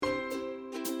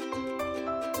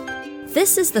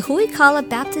This is the Huikala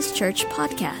Baptist Church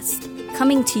podcast,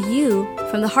 coming to you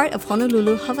from the heart of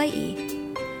Honolulu, Hawaii.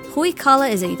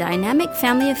 Huikala is a dynamic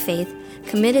family of faith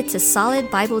committed to solid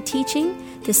Bible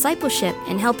teaching, discipleship,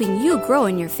 and helping you grow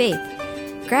in your faith.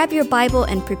 Grab your Bible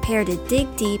and prepare to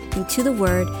dig deep into the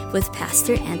Word with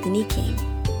Pastor Anthony King.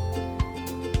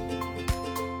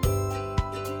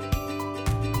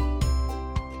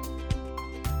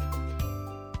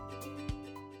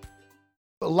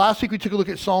 Last week we took a look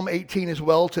at Psalm 18 as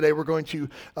well. Today we're going to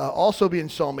also be in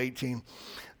Psalm 18.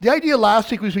 The idea last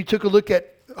week was we took a look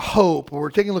at hope. We're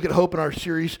taking a look at hope in our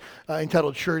series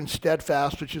entitled Sure and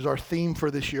Steadfast, which is our theme for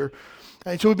this year.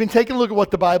 And so we've been taking a look at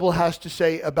what the Bible has to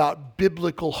say about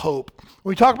biblical hope.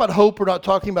 When we talk about hope, we're not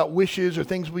talking about wishes or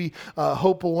things we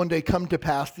hope will one day come to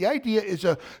pass. The idea is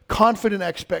a confident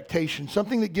expectation,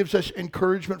 something that gives us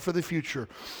encouragement for the future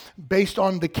based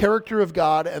on the character of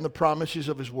God and the promises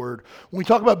of His Word. When we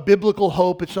talk about biblical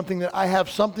hope, it's something that I have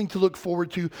something to look forward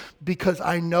to because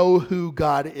I know who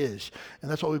God is.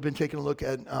 And that's what we've been taking a look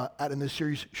at in this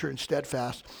series, Sure and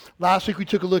Steadfast. Last week we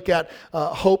took a look at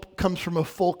hope comes from a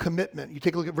full commitment. You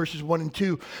take a look at verses 1 and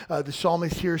 2. The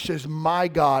psalmist here says, my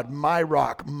God, my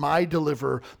rock, my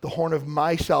deliverer, the horn of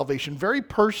my salvation. Very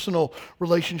personal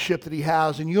relationship that he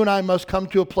has. And you and I must come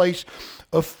to a place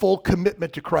of full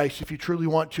commitment to Christ if you truly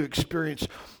want to experience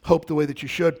hope the way that you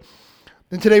should.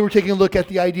 And today we're taking a look at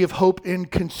the idea of hope in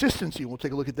consistency. We'll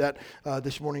take a look at that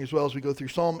this morning as well as we go through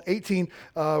Psalm 18.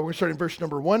 We're going to start in verse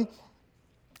number 1.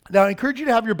 Now, I encourage you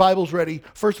to have your Bibles ready.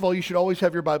 First of all, you should always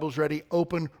have your Bibles ready,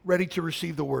 open, ready to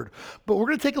receive the Word. But we're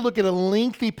going to take a look at a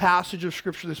lengthy passage of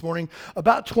Scripture this morning,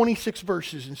 about 26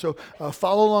 verses. And so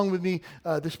follow along with me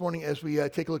this morning as we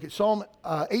take a look at Psalm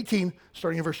 18,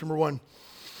 starting in verse number 1.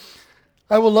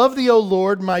 I will love thee, O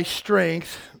Lord, my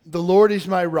strength. The Lord is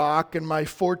my rock and my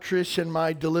fortress and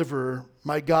my deliverer,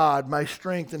 my God, my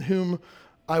strength, in whom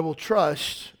I will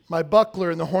trust, my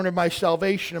buckler and the horn of my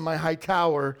salvation and my high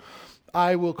tower.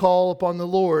 I will call upon the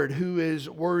Lord, who is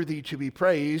worthy to be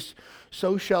praised.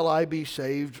 So shall I be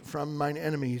saved from mine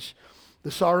enemies.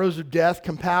 The sorrows of death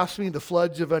compassed me. The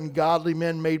floods of ungodly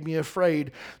men made me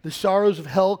afraid. The sorrows of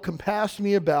hell compassed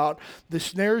me about. The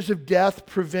snares of death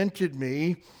prevented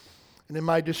me. And in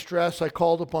my distress I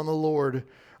called upon the Lord.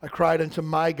 I cried unto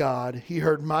my God. He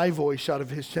heard my voice out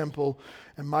of his temple,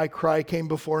 and my cry came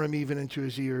before him even into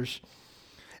his ears.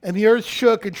 And the earth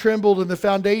shook and trembled, and the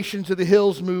foundations of the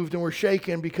hills moved and were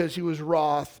shaken because he was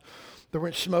wroth. There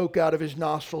went smoke out of his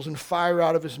nostrils and fire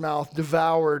out of his mouth,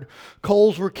 devoured.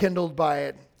 Coals were kindled by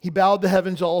it. He bowed the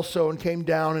heavens also and came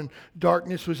down, and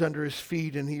darkness was under his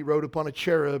feet. And he rode upon a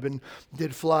cherub and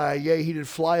did fly. Yea, he did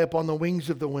fly upon the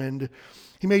wings of the wind.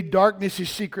 He made darkness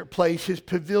his secret place. His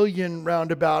pavilion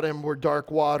round about him were dark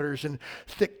waters and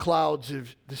thick clouds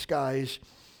of the skies.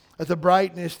 At the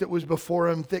brightness that was before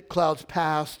him, thick clouds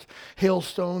passed,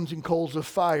 hailstones and coals of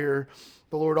fire.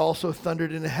 The Lord also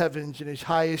thundered in the heavens, and his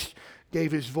highest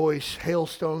gave his voice,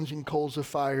 hailstones and coals of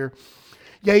fire.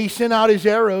 Yea, he sent out his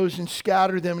arrows and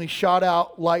scattered them, and he shot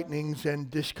out lightnings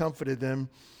and discomfited them.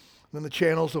 Then the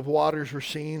channels of waters were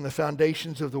seen, the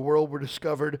foundations of the world were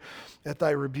discovered at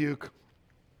thy rebuke.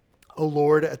 O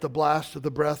Lord, at the blast of the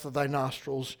breath of thy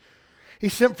nostrils. He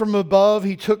sent from above,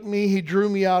 he took me, he drew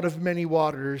me out of many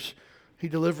waters. He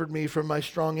delivered me from my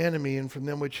strong enemy and from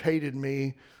them which hated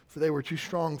me, for they were too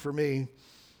strong for me.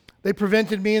 They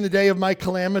prevented me in the day of my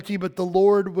calamity, but the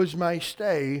Lord was my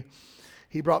stay.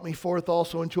 He brought me forth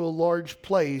also into a large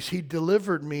place. He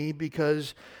delivered me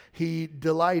because he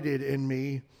delighted in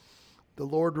me. The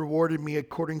Lord rewarded me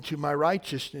according to my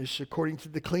righteousness, according to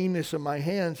the cleanness of my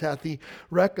hands hath he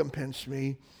recompensed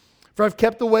me. For I've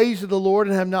kept the ways of the Lord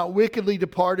and have not wickedly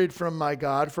departed from my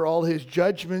God, for all his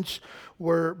judgments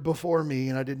were before me,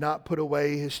 and I did not put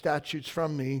away his statutes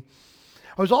from me.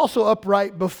 I was also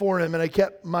upright before him, and I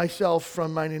kept myself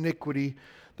from mine iniquity.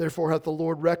 Therefore hath the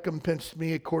Lord recompensed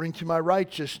me according to my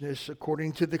righteousness,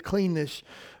 according to the cleanness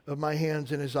of my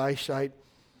hands in his eyesight.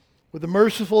 With the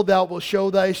merciful thou wilt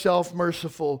show thyself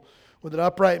merciful. With an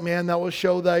upright man thou wilt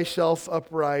show thyself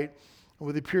upright. And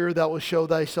with the pure thou wilt show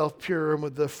thyself pure, and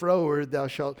with the froward thou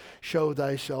shalt show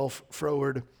thyself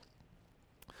froward.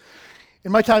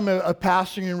 In my time of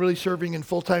pastoring and really serving in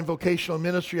full-time vocational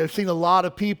ministry, I've seen a lot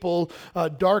of people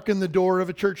darken the door of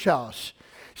a church house.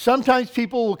 Sometimes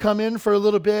people will come in for a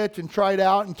little bit and try it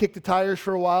out and kick the tires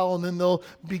for a while, and then they'll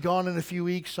be gone in a few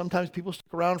weeks. Sometimes people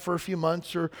stick around for a few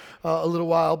months or a little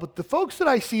while. But the folks that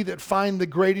I see that find the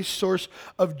greatest source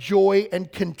of joy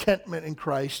and contentment in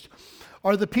Christ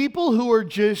are the people who are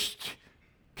just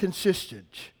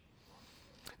consistent.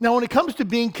 Now, when it comes to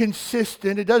being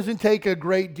consistent, it doesn't take a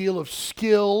great deal of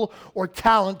skill or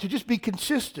talent to just be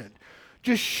consistent.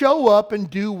 Just show up and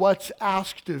do what's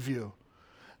asked of you.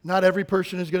 Not every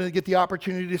person is going to get the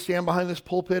opportunity to stand behind this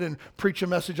pulpit and preach a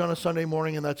message on a Sunday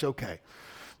morning, and that's okay.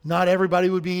 Not everybody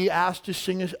would be asked to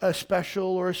sing a special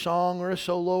or a song or a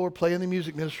solo or play in the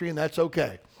music ministry, and that's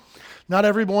okay. Not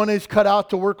everyone is cut out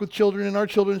to work with children in our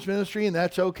children's ministry, and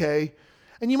that's okay.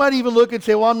 And you might even look and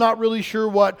say, well, I'm not really sure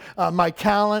what my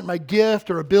talent, my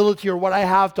gift, or ability, or what I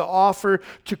have to offer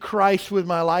to Christ with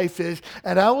my life is.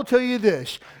 And I will tell you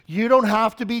this, you don't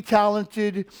have to be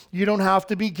talented, you don't have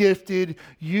to be gifted,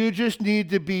 you just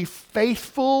need to be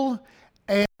faithful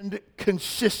and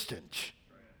consistent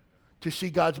to see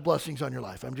God's blessings on your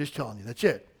life. I'm just telling you, that's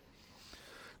it.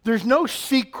 There's no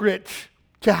secret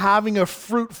to having a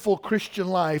fruitful Christian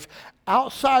life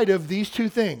outside of these two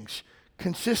things: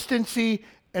 consistency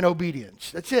and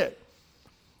obedience. That's it.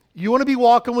 You want to be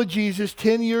walking with Jesus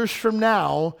 10 years from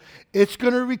now, it's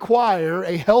going to require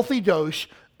a healthy dose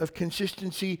of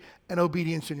consistency and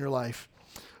obedience in your life.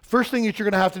 First thing that you're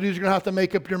going to have to do is you're going to have to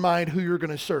make up your mind who you're going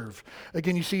to serve.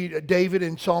 Again, you see David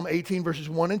in Psalm 18, verses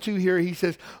 1 and 2 here. He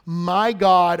says, my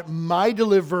God, my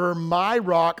deliverer, my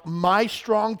rock, my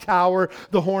strong tower,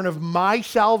 the horn of my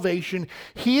salvation.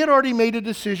 He had already made a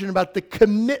decision about the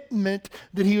commitment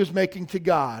that he was making to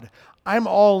God. I'm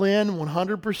all in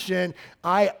 100%.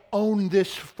 I own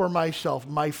this for myself,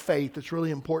 my faith. It's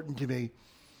really important to me.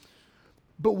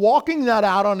 But walking that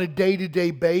out on a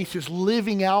day-to-day basis,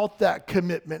 living out that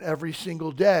commitment every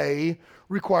single day,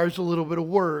 requires a little bit of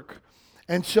work.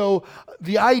 And so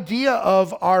the idea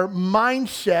of our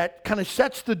mindset kind of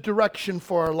sets the direction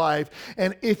for our life.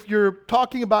 And if you're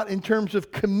talking about in terms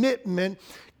of commitment,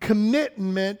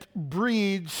 commitment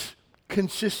breeds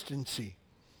consistency.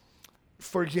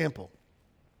 For example,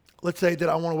 let's say that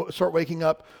I want to start waking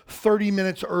up 30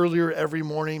 minutes earlier every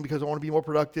morning because I want to be more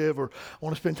productive, or I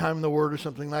want to spend time in the Word or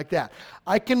something like that.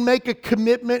 I can make a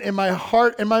commitment in my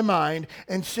heart and my mind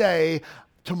and say,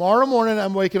 tomorrow morning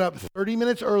I'm waking up 30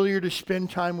 minutes earlier to spend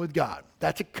time with God.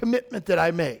 That's a commitment that I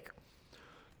make.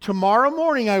 Tomorrow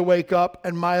morning I wake up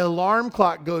and my alarm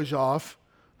clock goes off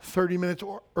 30 minutes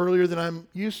earlier than I'm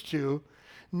used to.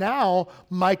 Now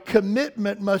my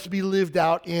commitment must be lived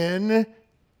out in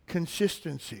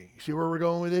consistency. See where we're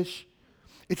going with this?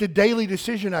 It's a daily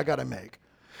decision I got to make.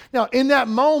 Now, in that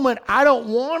moment, I don't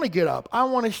want to get up. I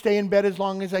want to stay in bed as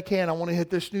long as I can. I want to hit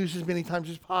the snooze as many times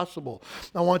as possible.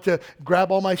 I want to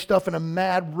grab all my stuff in a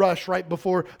mad rush right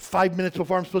before 5 minutes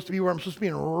before I'm supposed to be where I'm supposed to be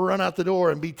and run out the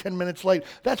door and be 10 minutes late.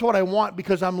 That's what I want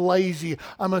because I'm lazy.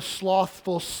 I'm a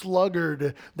slothful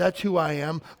sluggard. That's who I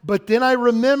am. But then I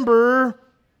remember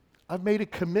I've made a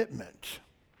commitment.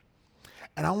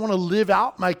 And I want to live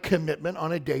out my commitment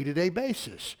on a day-to-day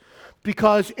basis.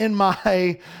 Because in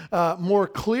my more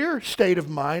clear state of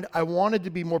mind, I wanted to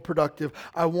be more productive.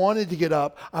 I wanted to get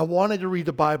up. I wanted to read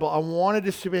the Bible. I wanted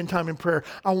to spend time in prayer.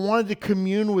 I wanted to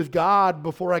commune with God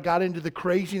before I got into the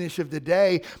craziness of the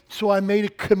day. So I made a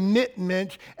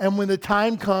commitment. And when the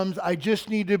time comes, I just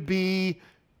need to be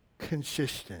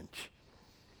consistent.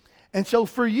 And so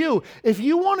for you, if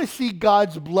you want to see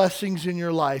God's blessings in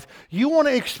your life, you want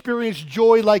to experience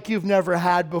joy like you've never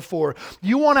had before,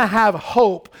 you want to have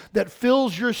hope that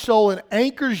fills your soul and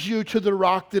anchors you to the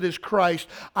rock that is Christ,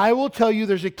 I will tell you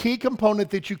there's a key component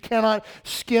that you cannot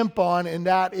skimp on, and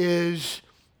that is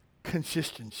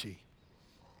consistency.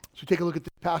 So take a look at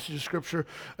this passage of Scripture.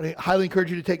 I highly encourage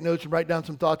you to take notes and write down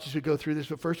some thoughts as we go through this.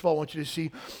 But first of all, I want you to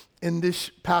see in this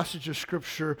passage of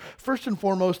Scripture, first and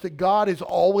foremost, that God is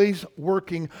always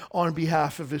working on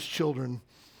behalf of His children.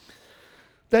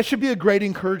 That should be a great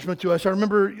encouragement to us. I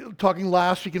remember talking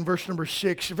last week in verse number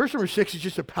 6. Verse number 6 is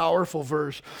just a powerful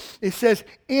verse. It says,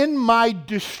 in my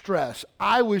distress,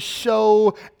 I was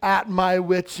so at my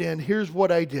wit's end. Here's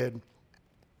what I did.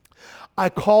 I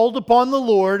called upon the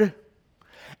Lord,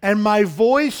 and my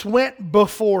voice went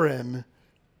before Him.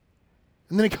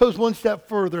 And then it goes one step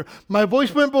further. My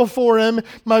voice went before Him.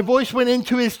 My voice went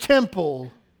into His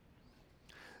temple.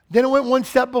 Then it went one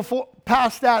step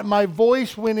past that. My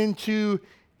voice went into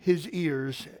His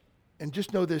ears. And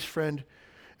just know this, friend.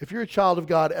 If you're a child of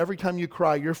God, every time you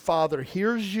cry, your Father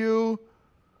hears you.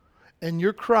 And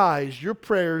your cries, your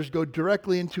prayers go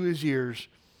directly into His ears.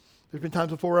 There's been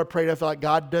times before I prayed, I felt like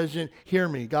God doesn't hear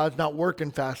me. God's not working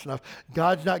fast enough.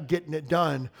 God's not getting it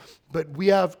done. But we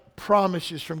have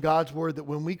promises from God's word that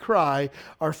when we cry,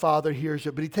 our Father hears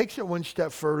it. But He takes it one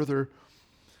step further.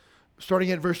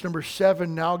 Starting at verse number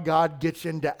 7, now God gets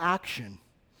into action.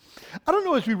 I don't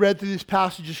know, as we read through this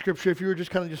passage of Scripture, if you were just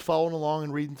kind of just following along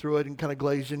and reading through it and kind of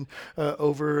glazing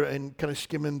over and kind of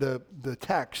skimming the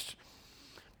text.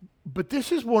 But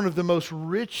this is one of the most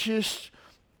richest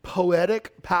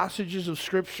poetic passages of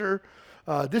Scripture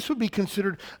This would be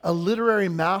considered a literary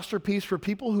masterpiece for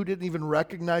people who didn't even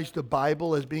recognize the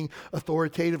Bible as being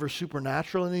authoritative or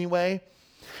supernatural in any way.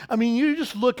 I mean, you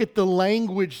just look at the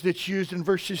language that's used in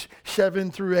verses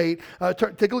 7 through 8.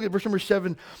 Take a look at verse number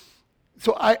 7.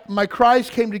 So my cries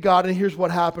came to God, and here's what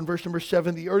happened. Verse number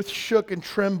 7, the earth shook and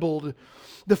trembled.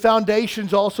 The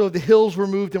foundations also of the hills were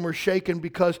moved and were shaken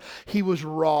because he was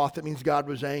wroth. That means God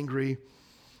was angry.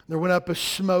 There went up a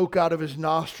smoke out of his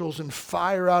nostrils and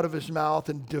fire out of his mouth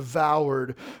and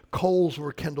devoured. Coals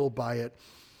were kindled by it.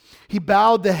 He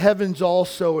bowed the heavens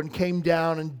also and came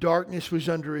down, and darkness was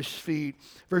under his feet.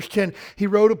 Verse 10, he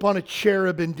rode upon a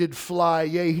cherub and did fly.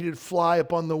 Yea, he did fly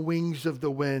upon the wings of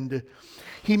the wind.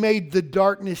 He made the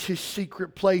darkness his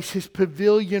secret place. His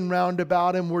pavilion round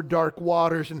about him were dark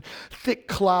waters and thick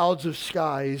clouds of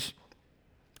skies.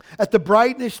 At the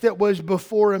brightness that was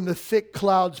before him, the thick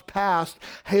clouds passed,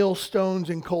 hailstones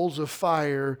and coals of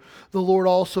fire. The Lord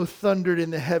also thundered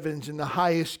in the heavens, and the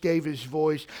highest gave his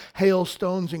voice,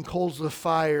 hailstones and coals of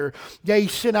fire. Yea, he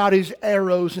sent out his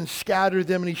arrows and scattered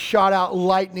them, and he shot out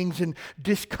lightnings and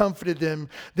discomfited them.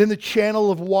 Then the channel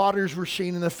of waters were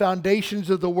seen, and the foundations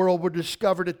of the world were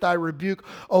discovered at thy rebuke,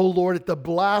 O Lord, at the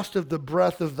blast of the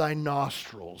breath of thy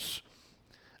nostrils.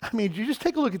 I mean, you just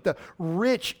take a look at the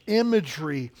rich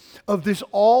imagery of this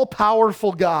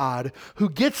all-powerful God who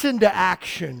gets into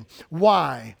action.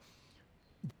 Why?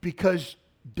 Because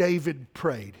David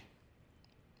prayed.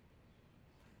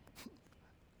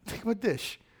 Think about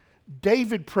this.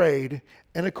 David prayed,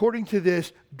 and according to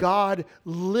this, God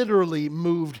literally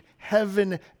moved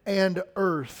heaven and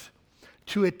earth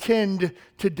to attend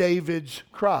to David's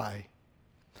cry.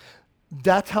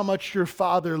 That's how much your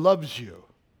Father loves you.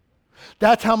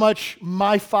 That's how much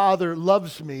my Father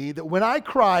loves me, that when I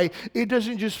cry, it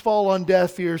doesn't just fall on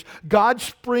deaf ears. God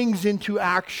springs into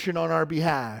action on our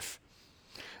behalf.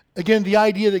 Again, the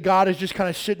idea that God is just kind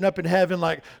of sitting up in heaven,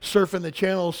 like surfing the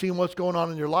channel, seeing what's going on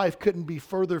in your life, couldn't be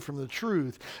further from the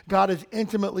truth. God is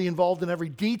intimately involved in every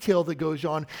detail that goes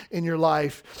on in your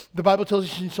life. The Bible tells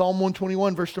us in Psalm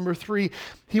 121, verse number 3,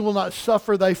 he will not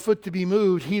suffer thy foot to be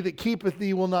moved. He that keepeth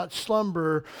thee will not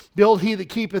slumber. Behold, he that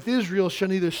keepeth Israel shall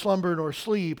neither slumber nor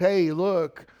sleep. Hey,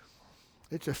 look,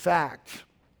 it's a fact.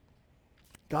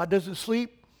 God doesn't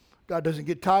sleep. God doesn't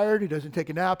get tired. He doesn't take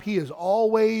a nap. He is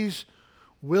always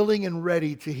willing and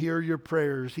ready to hear your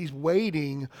prayers. He's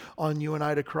waiting on you and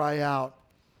I to cry out.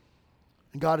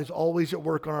 And God is always at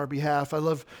work on our behalf. I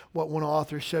love what one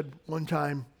author said one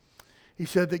time. He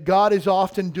said that God is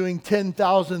often doing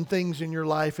 10,000 things in your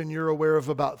life and you're aware of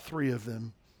about 3 of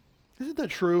them. Isn't that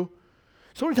true?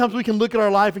 So many times we can look at our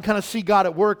life and kind of see God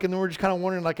at work, and then we're just kind of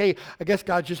wondering like, hey, I guess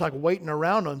God's just like waiting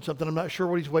around on something. I'm not sure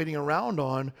what he's waiting around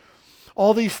on.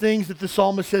 All these things that the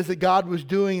psalmist says that God was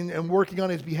doing and working on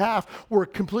his behalf were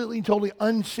completely and totally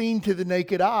unseen to the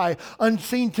naked eye,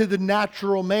 unseen to the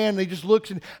natural man. He just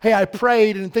looks and, hey, I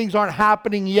prayed and things aren't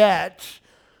happening yet.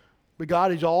 But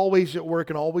God is always at work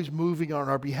and always moving on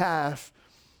our behalf.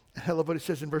 And I love what it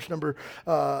says in verse number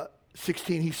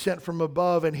 16. He sent from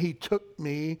above and he took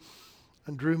me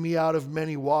and drew me out of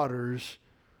many waters.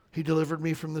 He delivered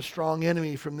me from the strong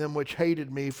enemy, from them which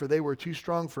hated me, for they were too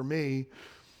strong for me.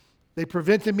 They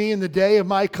prevented me in the day of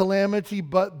my calamity,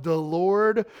 but the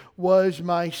Lord was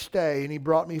my stay. And he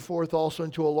brought me forth also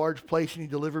into a large place, and he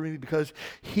delivered me because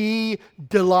he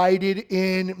delighted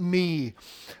in me.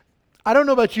 I don't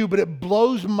know about you, but it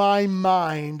blows my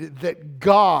mind that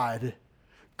God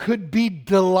could be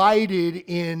delighted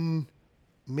in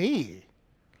me.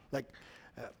 Like,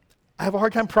 I have a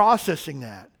hard time processing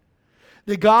that.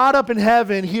 That God up in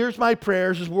heaven hears my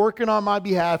prayers, is working on my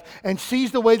behalf, and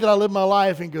sees the way that I live my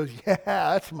life and goes, yeah,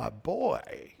 that's my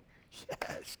boy.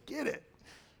 Yes, get it.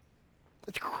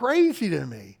 That's crazy to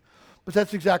me. But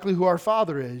that's exactly who our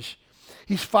Father is.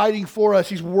 He's fighting for us.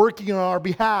 He's working on our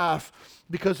behalf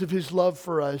because of his love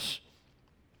for us.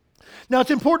 Now, it's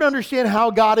important to understand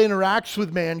how God interacts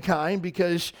with mankind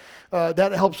because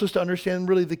that helps us to understand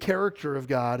really the character of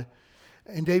God.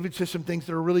 And David says some things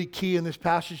that are really key in this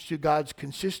passage to God's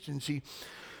consistency.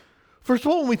 First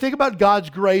of all, when we think about God's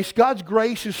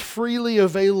grace is freely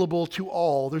available to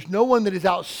all. There's no one that is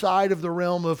outside of the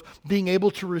realm of being able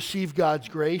to receive God's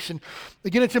grace. And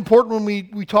again, it's important when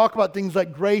we talk about things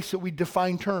like grace that we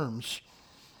define terms.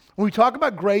 When we talk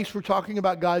about grace, we're talking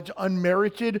about God's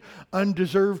unmerited,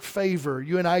 undeserved favor.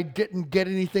 You and I didn't get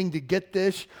anything to get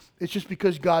this. It's just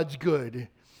because God's good.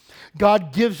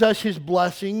 God gives us his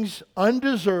blessings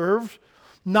undeserved,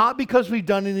 not because we've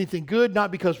done anything good,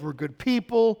 not because we're good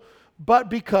people, but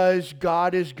because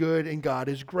God is good and God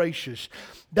is gracious.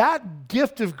 That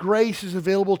gift of grace is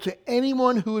available to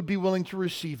anyone who would be willing to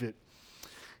receive it.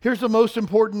 Here's the most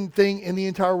important thing in the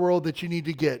entire world that you need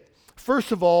to get.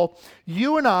 First of all,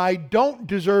 you and I don't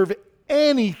deserve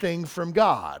anything from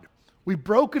God. We've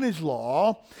broken his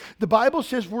law. The Bible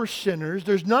says we're sinners.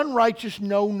 There's none righteous,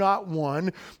 no, not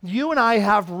one. You and I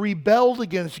have rebelled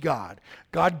against God.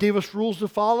 God gave us rules to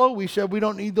follow. We said we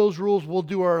don't need those rules. We'll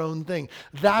do our own thing.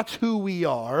 That's who we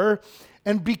are.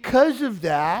 And because of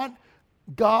that,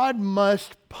 God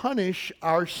must punish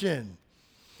our sin.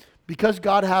 Because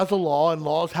God has a law, and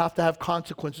laws have to have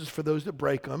consequences for those that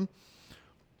break them,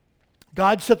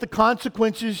 God set the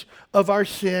consequences of our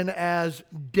sin as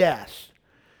death.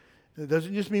 It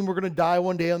doesn't just mean we're going to die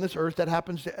one day on this earth. That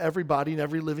happens to everybody and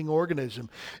every living organism.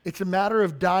 It's a matter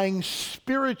of dying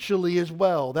spiritually as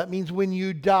well. That means when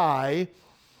you die,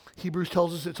 Hebrews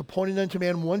tells us it's appointed unto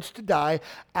man once to die,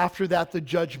 after that the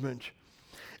judgment.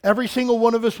 Every single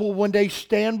one of us will one day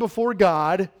stand before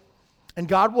God, and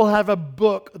God will have a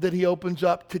book that he opens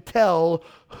up to tell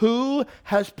who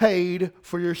has paid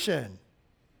for your sin.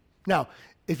 Now,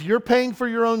 if you're paying for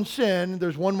your own sin,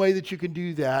 there's one way that you can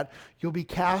do that. You'll be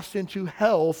cast into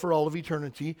hell for all of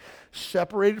eternity,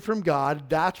 separated from God.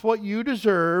 That's what you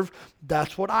deserve.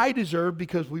 That's what I deserve,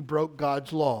 because we broke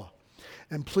God's law.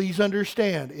 And please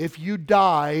understand, if you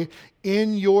die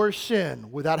in your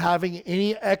sin without having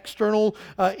any external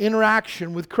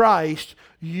interaction with Christ,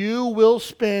 you will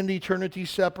spend eternity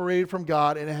separated from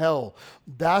God in hell.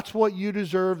 That's what you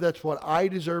deserve. That's what I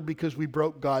deserve, because we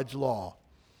broke God's law.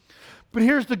 But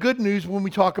here's the good news when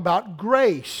we talk about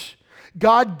grace.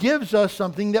 God gives us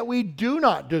something that we do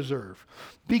not deserve,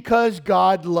 because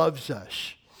God loves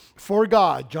us. For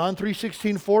God, John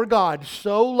 3:16, for God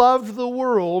so loved the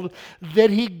world that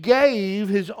he gave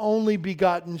his only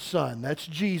begotten Son, that's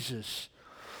Jesus,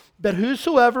 that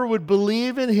whosoever would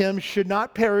believe in him should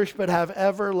not perish but have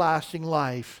everlasting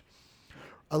life.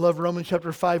 I love Romans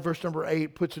chapter 5, verse number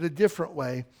 8, puts it a different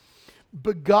way.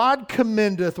 But God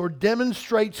commendeth, or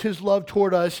demonstrates his love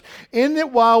toward us, in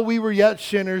that while we were yet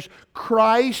sinners,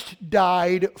 Christ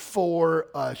died for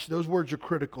us. Those words are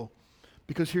critical,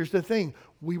 because here's the thing.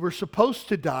 We were supposed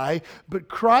to die, but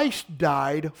Christ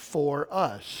died for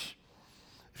us.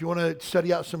 If you want to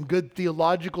study out some good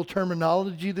theological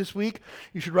terminology this week,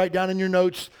 you should write down in your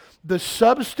notes the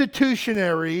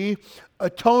substitutionary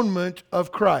atonement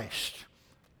of Christ.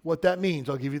 What that means,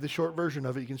 I'll give you the short version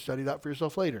of it. You can study that for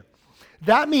yourself later.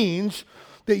 That means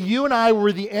that you and I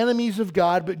were the enemies of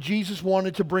God, but Jesus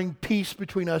wanted to bring peace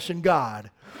between us and God.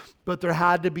 But there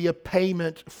had to be a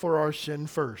payment for our sin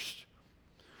first.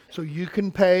 So you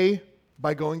can pay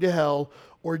by going to hell,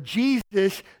 or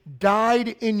Jesus died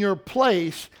in your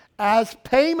place as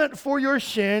payment for your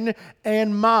sin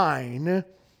and mine.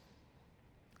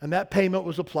 And that payment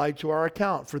was applied to our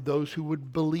account for those who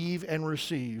would believe and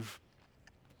receive.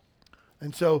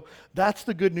 And so that's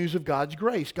the good news of God's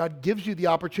grace. God gives you the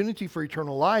opportunity for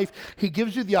eternal life. He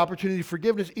gives you the opportunity for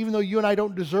forgiveness, even though you and I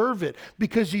don't deserve it,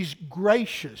 because he's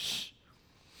gracious.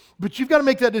 But you've got to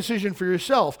make that decision for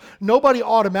yourself. Nobody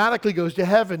automatically goes to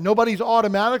heaven. Nobody's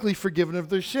automatically forgiven of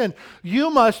their sin.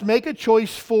 You must make a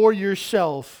choice for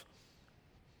yourself.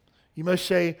 You must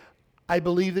say, I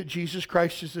believe that Jesus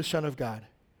Christ is the Son of God.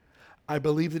 I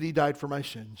believe that he died for my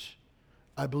sins.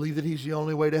 I believe that he's the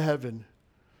only way to heaven.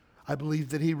 I believe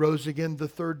that he rose again the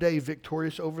third day,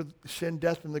 victorious over sin,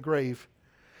 death, and the grave.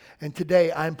 And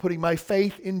today I'm putting my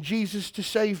faith in Jesus to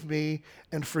save me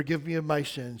and forgive me of my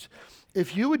sins.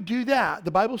 If you would do that,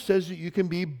 the Bible says that you can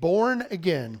be born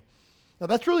again. Now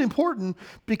that's really important,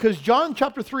 because John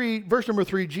chapter 3, verse number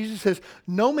 3, Jesus says,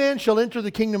 no man shall enter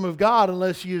the kingdom of God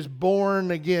unless he is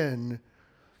born again.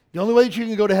 The only way that you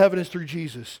can go to heaven is through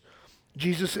Jesus.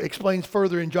 Jesus explains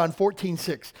further in John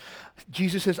 14:6.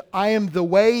 Jesus says, I am the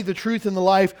way, the truth, and the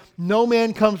life. No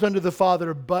man comes unto the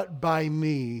Father but by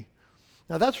me.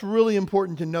 Now that's really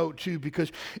important to note too,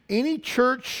 because any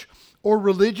church or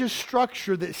religious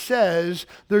structure that says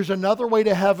there's another way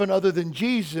to heaven other than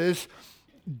Jesus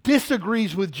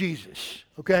disagrees with Jesus,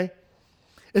 okay?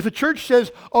 If a church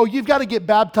says, oh, you've got to get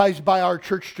baptized by our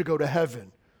church to go to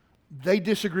heaven, they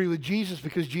disagree with Jesus,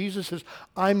 because Jesus says,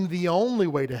 I'm the only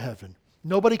way to heaven.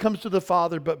 Nobody comes to the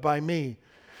Father but by me.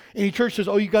 Any church says,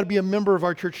 oh, you've got to be a member of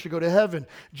our church to go to heaven.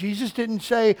 Jesus didn't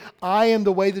say, I am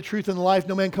the way, the truth, and the life.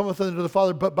 No man cometh unto the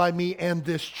Father but by me and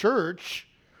this church.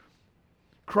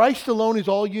 Christ alone is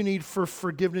all you need for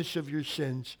forgiveness of your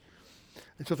sins.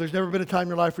 And so if there's never been a time in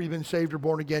your life where you've been saved or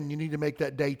born again, you need to make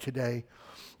that day today.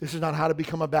 This is not how to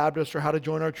become a Baptist or how to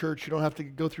join our church. You don't have to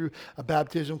go through a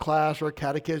baptism class or a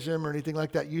catechism or anything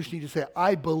like that. You just need to say,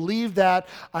 I believe that,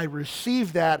 I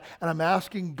receive that, and I'm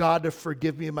asking God to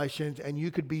forgive me of my sins. And you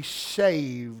could be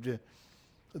saved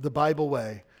the Bible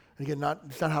way. And again,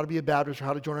 it's not how to be a Baptist or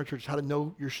how to join our church. It's how to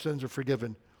know your sins are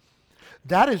forgiven.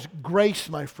 That is grace,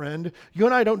 my friend. You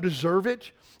and I don't deserve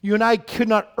it. You and I could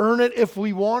not earn it if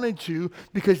we wanted to,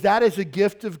 because that is a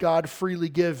gift of God freely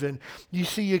given. You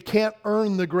see, you can't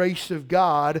earn the grace of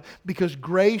God because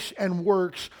grace and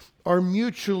works are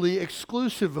mutually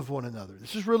exclusive of one another.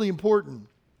 This is really important.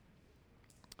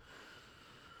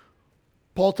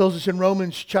 Paul tells us in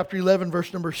Romans chapter 11,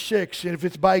 verse number 6, and if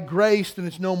it's by grace, then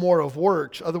it's no more of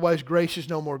works. Otherwise, grace is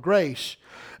no more grace.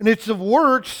 And it's of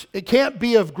works, it can't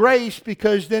be of grace,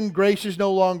 because then grace is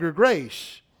no longer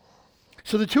grace.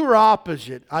 So the two are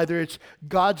opposite. Either it's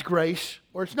God's grace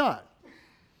or it's not.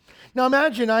 Now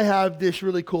imagine I have this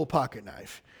really cool pocket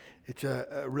knife. It's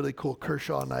a really cool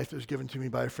Kershaw knife that was given to me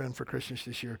by a friend for Christmas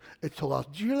this year. It's told off.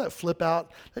 Did you hear that flip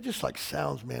out? That just like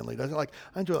sounds manly, doesn't it?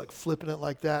 I enjoy like flipping it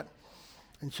like that.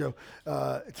 And so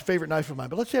it's a favorite knife of mine.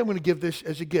 But let's say I'm going to give this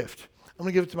as a gift. I'm going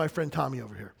to give it to my friend Tommy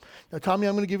over here. Now, Tommy,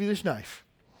 I'm going to give you this knife.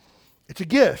 It's a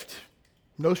gift.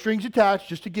 No strings attached,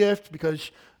 just a gift because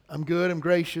I'm good, I'm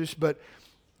gracious. But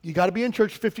you got to be in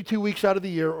church 52 weeks out of the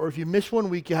year, or if you miss 1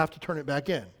 week, you have to turn it back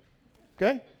in.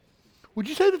 Okay? Would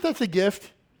you say that that's a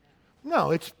gift? No,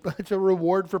 it's a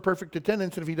reward for perfect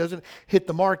attendance. And if he doesn't hit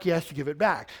the mark, he has to give it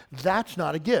back. That's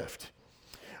not a gift.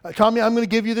 Tommy, I'm going to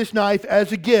give you this knife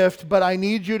as a gift, but I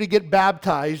need you to get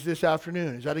baptized this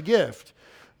afternoon. Is that a gift?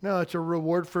 No, it's a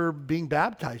reward for being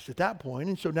baptized at that point.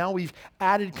 And so now we've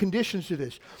added conditions to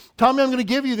this. Tommy, I'm going to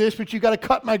give you this, but you got to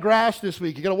cut my grass this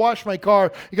week. You got to wash my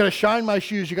car. You got to shine my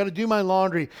shoes. You got to do my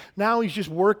laundry. Now he's just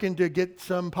working to get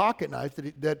some pocket knife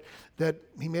that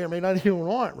he may or may not even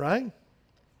want, right?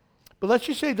 But let's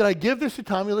just say that I give this to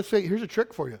Tommy. Let's say, here's a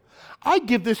trick for you. I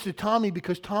give this to Tommy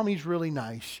because Tommy's really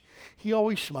nice. He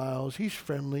always smiles. He's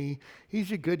friendly.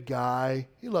 He's a good guy.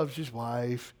 He loves his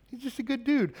wife. He's just a good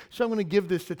dude. So I'm going to give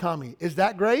this to Tommy. Is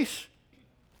that grace?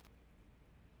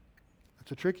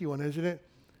 That's a tricky one, isn't it?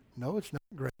 No, it's not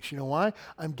grace. You know why?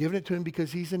 I'm giving it to him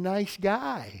because he's a nice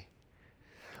guy.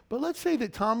 But let's say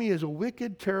that Tommy is a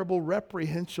wicked, terrible,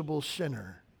 reprehensible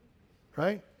sinner,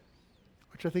 right?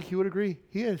 Which I think he would agree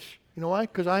he is. You know why?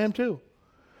 Because I am too.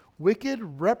 Wicked,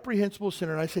 reprehensible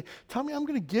sinner. And I say, Tommy, I'm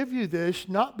going to give you this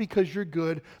not because you're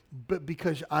good, but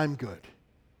because I'm good.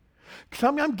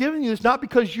 Tommy, I'm giving you this not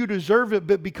because you deserve it,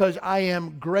 but because I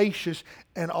am gracious,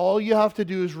 and all you have to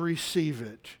do is receive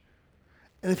it.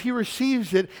 And if he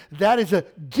receives it, that is a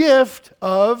gift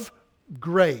of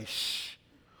grace.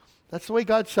 That's the way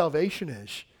God's salvation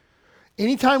is.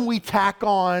 Anytime we tack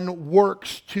on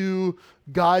works to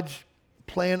God's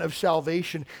plan of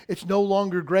salvation, it's no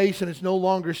longer grace and it's no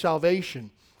longer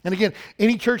salvation. And again,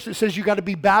 any church that says you got to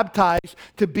be baptized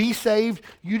to be saved,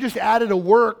 you just added a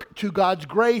work to God's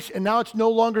grace, and now it's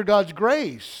no longer God's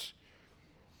grace.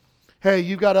 Hey,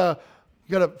 you got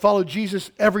to follow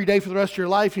Jesus every day for the rest of your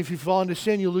life. If you fall into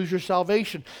sin, you lose your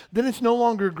salvation. Then it's no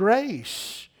longer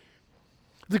grace.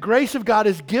 The grace of God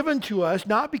is given to us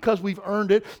not because we've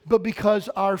earned it, but because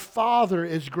our Father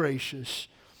is gracious.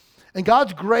 And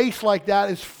God's grace like that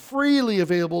is freely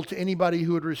available to anybody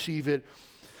who would receive it.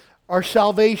 Our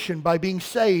salvation by being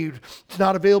saved, it's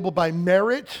not available by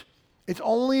merit. It's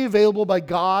only available by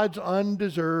God's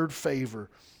undeserved favor.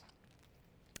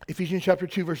 Ephesians chapter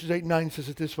 2, verses 8 and 9 says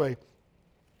it this way.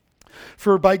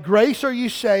 For by grace are you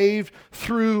saved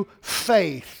through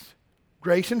faith.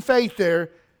 Grace and faith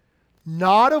there.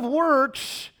 Not of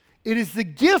works. It is the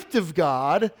gift of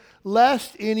God,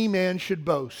 lest any man should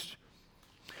boast.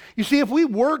 You see, if we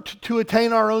worked to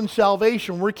attain our own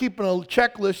salvation, we're keeping a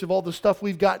checklist of all the stuff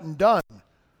we've gotten done.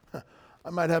 I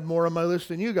might have more on my list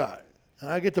than you got. And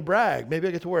I get to brag. Maybe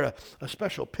I get to wear a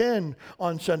special pin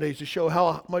on Sundays to show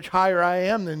how much higher I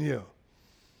am than you.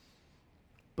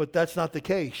 But that's not the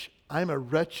case. I'm a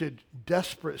wretched,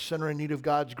 desperate sinner in need of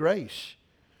God's grace.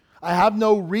 I have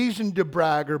no reason to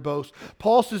brag or boast.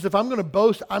 Paul says if I'm going to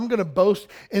boast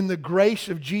in the grace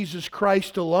of Jesus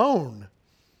Christ alone.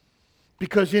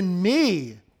 Because in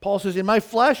me, Paul says, in my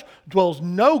flesh dwells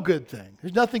no good thing.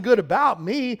 There's nothing good about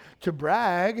me to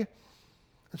brag.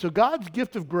 And so God's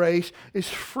gift of grace is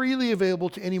freely available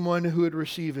to anyone who would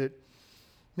receive it.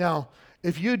 Now,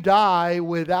 if you die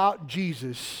without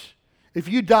Jesus, if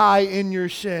you die in your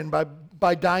sin,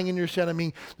 by dying in your sin, I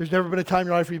mean, there's never been a time in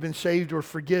your life where you've been saved or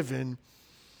forgiven.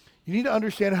 You need to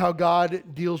understand how God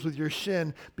deals with your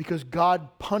sin because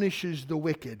God punishes the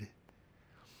wicked.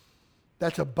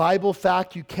 That's a Bible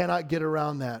fact. You cannot get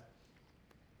around that.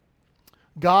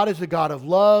 God is a God of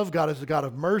love. God is a God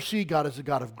of mercy. God is a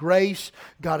God of grace.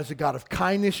 God is a God of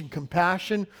kindness and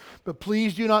compassion. But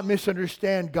please do not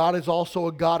misunderstand. God is also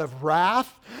a God of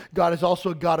wrath. God is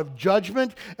also a God of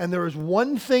judgment. And there is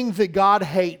one thing that God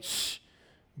hates.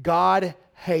 God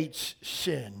hates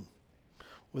sin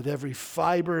with every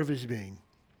fiber of his being.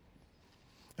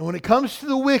 And when it comes to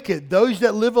the wicked, those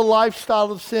that live a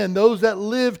lifestyle of sin, those that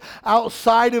live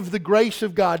outside of the grace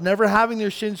of God, never having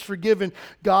their sins forgiven,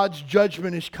 God's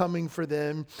judgment is coming for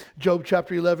them. Job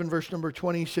chapter 11, verse number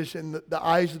 20 says, "And the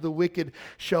eyes of the wicked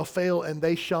shall fail, and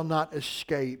they shall not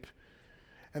escape.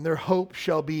 And their hope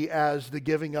shall be as the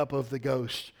giving up of the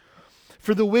ghost."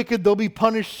 For the wicked, they'll be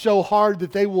punished so hard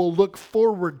that they will look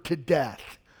forward to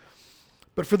death.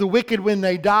 But for the wicked, when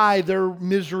they die, their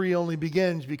misery only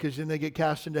begins, because then they get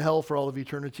cast into hell for all of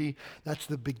eternity. That's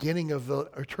the beginning of the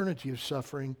eternity of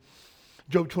suffering.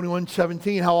 Job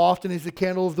 21:17, "How often is the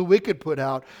candle of the wicked put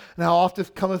out? And how often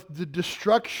cometh the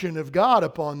destruction of God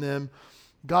upon them?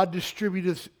 God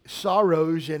distributeth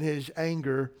sorrows in his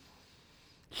anger."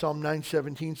 Psalm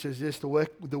 9:17 says this, the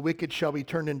wicked shall be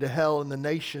turned into hell, and the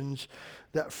nations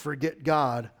that forget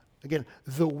God. Again,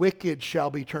 the wicked shall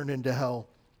be turned into hell.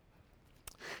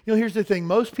 You know, here's the thing.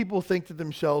 Most people think to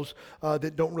themselves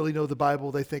that don't really know the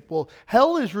Bible, they think, well,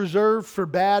 hell is reserved for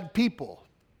bad people.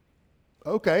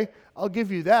 Okay, I'll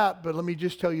give you that, but let me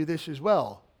just tell you this as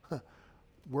well.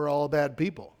 We're all bad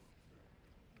people.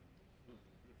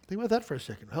 Think about that for a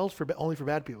second. Hell's only for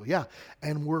bad people. Yeah,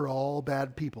 and we're all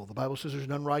bad people. The Bible says there's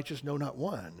none righteous, no, not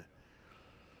one.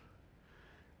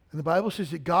 And the Bible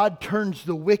says that God turns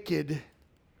the wicked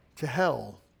to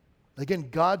hell. Again,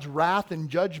 God's wrath and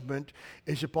judgment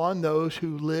is upon those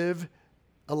who live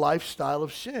a lifestyle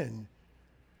of sin.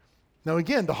 Now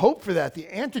again, the hope for that, the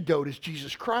antidote is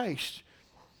Jesus Christ.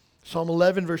 Psalm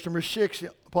 11, verse number 6,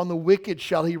 "Upon the wicked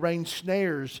shall he rain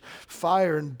snares,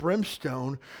 fire and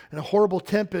brimstone, and a horrible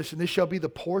tempest, and this shall be the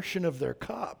portion of their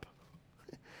cup."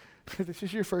 If this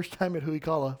is your first time at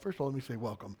Huikala, first of all, let me say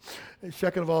welcome. And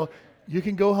second of all, you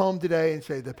can go home today and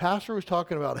say, the pastor was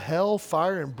talking about hell,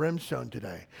 fire, and brimstone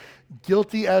today.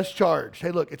 Guilty as charged.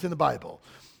 Hey, look, it's in the Bible.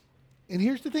 And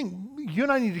here's the thing. You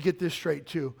and I need to get this straight,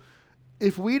 too.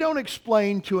 If we don't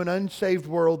explain to an unsaved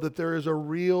world that there is a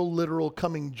real, literal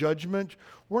coming judgment,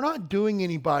 we're not doing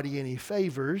anybody any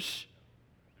favors.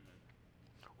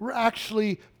 We're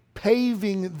actually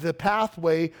paving the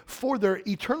pathway for their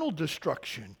eternal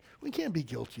destruction. We can't be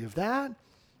guilty of that.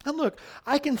 And look,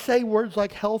 I can say words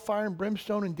like hellfire and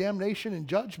brimstone and damnation and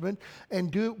judgment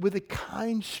and do it with a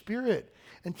kind spirit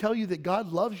and tell you that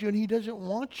God loves you and he doesn't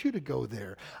want you to go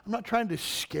there. I'm not trying to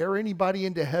scare anybody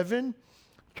into heaven.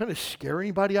 I'm trying to scare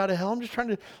anybody out of hell. I'm just trying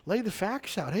to lay the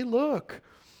facts out. Hey, look,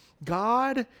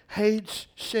 God hates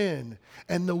sin,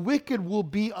 and the wicked will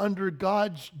be under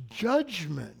God's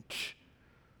judgment.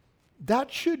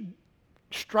 That should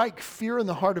strike fear in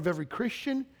the heart of every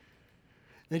Christian.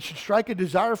 And it should strike a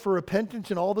desire for repentance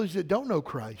in all those that don't know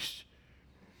Christ.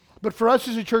 But for us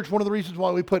as a church, one of the reasons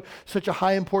why we put such a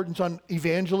high importance on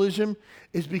evangelism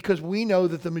is because we know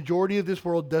that the majority of this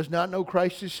world does not know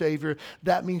Christ as Savior.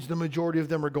 That means the majority of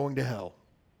them are going to hell.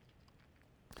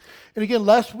 And again,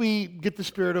 lest we get the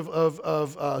spirit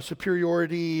of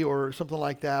superiority or something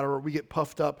like that, or we get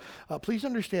puffed up, please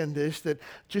understand this, that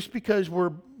just because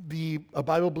we're a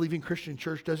Bible-believing Christian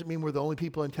church doesn't mean we're the only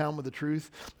people in town with the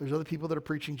truth. There's other people that are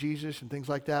preaching Jesus and things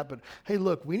like that. But hey,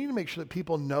 look, we need to make sure that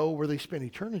people know where they spend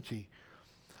eternity.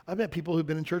 I've met people who've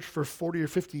been in church for 40 or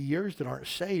 50 years that aren't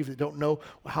saved, that don't know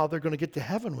how they're going to get to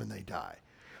heaven when they die.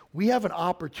 We have an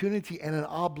opportunity and an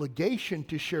obligation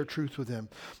to share truth with them.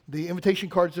 The invitation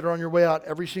cards that are on your way out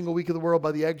every single week of the world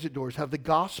by the exit doors have the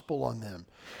gospel on them.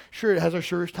 Sure, it has our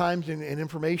service times and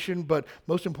information, but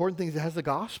most important thing is it has the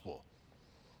gospel.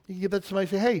 You can give that to somebody and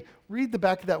say, hey, read the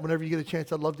back of that whenever you get a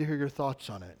chance. I'd love to hear your thoughts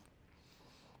on it.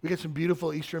 We got some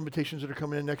beautiful Easter invitations that are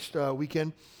coming in next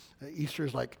weekend. Easter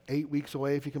is like 8 weeks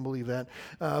away, if you can believe that.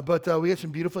 But we got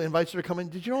some beautiful invites that are coming.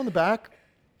 Did you know on the back,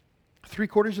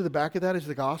 3/4 of the back of that is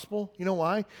the gospel? You know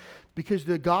why? Because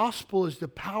the gospel is the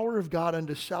power of God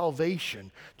unto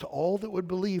salvation to all that would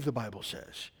believe, the Bible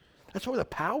says. That's where the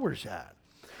power's at.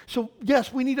 So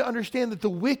yes, we need to understand that the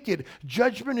wicked,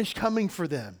 judgment is coming for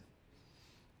them.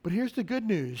 But here's the good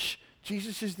news.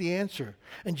 Jesus is the answer.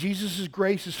 And Jesus'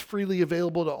 grace is freely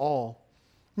available to all.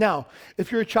 Now,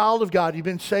 if you're a child of God, you've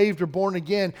been saved or born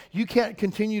again, you can't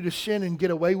continue to sin and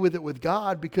get away with it with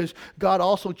God, because God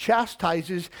also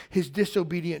chastises his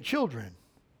disobedient children.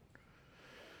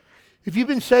 If you've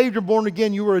been saved or born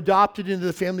again, you were adopted into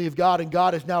the family of God, and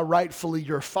God is now rightfully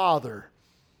your Father.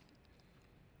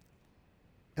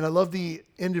 And I love the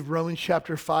end of Romans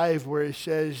chapter 5 where it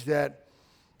says that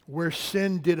where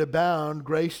sin did abound,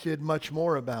 grace did much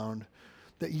more abound.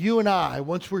 That you and I,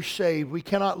 once we're saved, we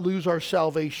cannot lose our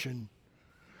salvation.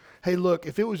 Hey, look,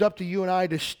 if it was up to you and I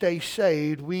to stay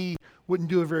saved, we wouldn't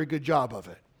do a very good job of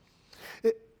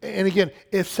it. And again,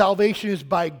 if salvation is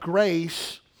by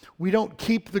grace, we don't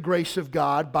keep the grace of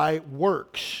God by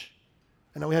works.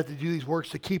 And then we have to do these works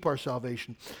to keep our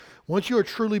salvation. Once you are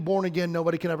truly born again,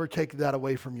 nobody can ever take that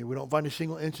away from you. We don't find a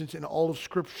single instance in all of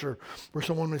Scripture where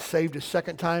someone was saved a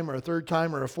second time or a third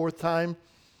time or a fourth time.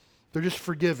 They're just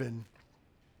forgiven.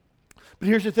 But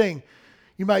here's the thing.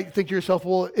 You might think to yourself,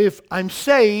 well, if I'm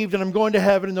saved and I'm going to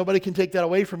heaven and nobody can take that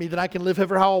away from me, then I can live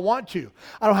ever how I want to.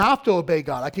 I don't have to obey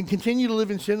God. I can continue to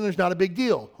live in sin and there's not a big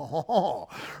deal.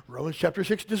 Romans chapter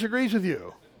 6 disagrees with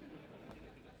you.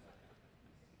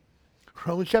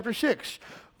 Romans chapter 6,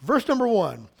 verse number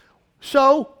 1.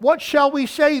 So, what shall we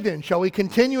say then? Shall we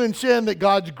continue in sin that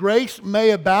God's grace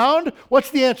may abound? What's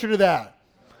the answer to that?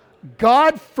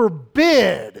 God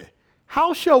forbid.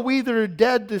 How shall we that are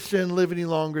dead to sin live any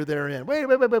longer therein?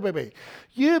 Wait.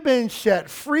 You've been set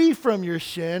free from your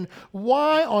sin.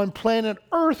 Why on planet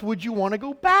Earth would you want to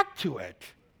go back to it?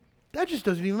 That just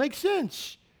doesn't even make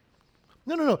sense.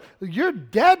 No. You're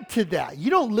dead to that. You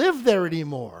don't live there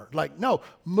anymore. No,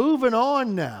 moving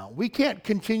on now. We can't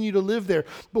continue to live there.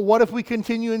 But what if we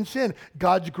continue in sin?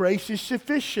 God's grace is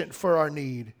sufficient for our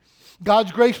need.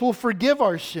 God's grace will forgive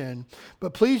our sin.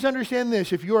 But please understand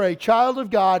this. If you're a child of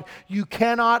God, you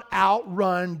cannot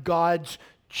outrun God's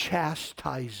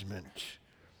chastisement.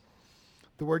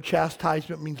 The word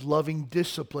chastisement means loving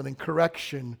discipline and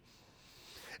correction.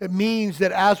 It means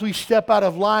that as we step out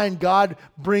of line, God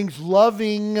brings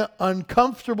loving,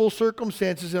 uncomfortable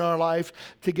circumstances in our life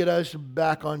to get us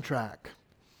back on track.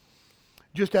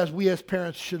 Just as we as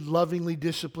parents should lovingly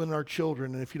discipline our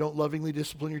children. And if you don't lovingly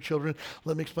discipline your children,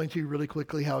 let me explain to you really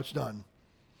quickly how it's done.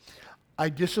 I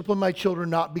discipline my children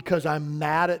not because I'm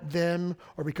mad at them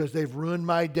or because they've ruined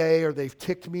my day or they've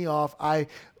ticked me off. I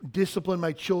discipline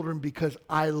my children because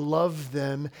I love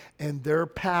them and their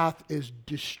path is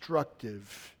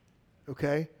destructive.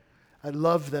 Okay? I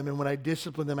love them, and when I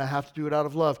discipline them, I have to do it out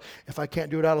of love. If I can't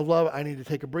do it out of love, I need to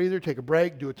take a breather, take a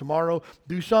break, do it tomorrow,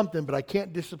 do something, but I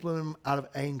can't discipline them out of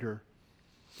anger.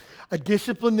 I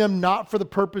discipline them not for the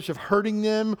purpose of hurting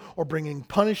them or bringing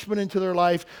punishment into their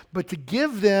life, but to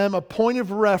give them a point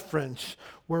of reference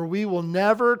where we will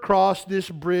never cross this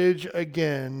bridge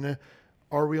again.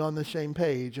 Are we on the same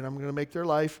page? And I'm going to make their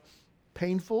life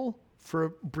painful for a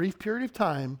brief period of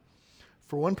time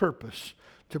for one purpose,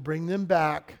 to bring them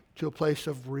back to a place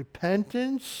of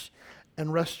repentance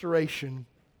and restoration.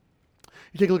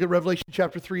 You take a look at Revelation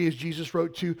chapter 3 as Jesus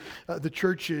wrote to the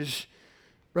churches.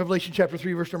 Revelation chapter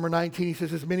 3, verse number 19, he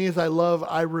says, as many as I love,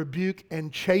 I rebuke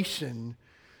and chasten.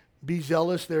 Be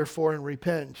zealous, therefore, and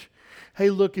repent. Hey,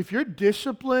 look, if your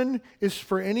discipline is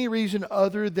for any reason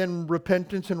other than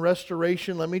repentance and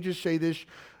restoration, let me just say this,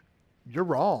 you're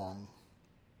wrong.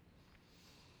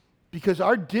 Because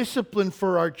our discipline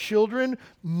for our children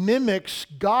mimics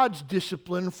God's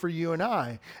discipline for you and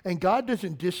I. And God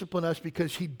doesn't discipline us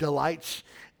because he delights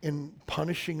in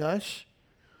punishing us.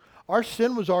 Our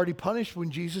sin was already punished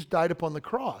when Jesus died upon the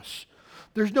cross.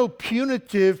 There's no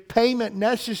punitive payment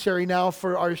necessary now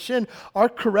for our sin. Our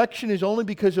correction is only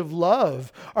because of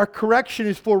love. Our correction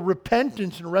is for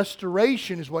repentance and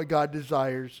restoration is what God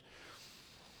desires.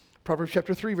 Proverbs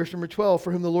chapter 3, verse number 12,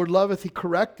 for whom the Lord loveth, he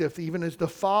correcteth, even as the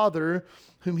Father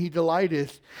whom he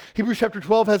delighteth. Hebrews chapter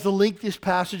 12 has the lengthiest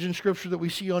passage in Scripture that we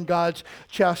see on God's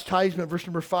chastisement. Verse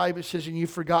number 5, it says, and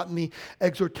you've forgotten the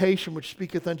exhortation which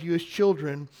speaketh unto you as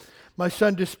children. My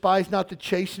son, despise not the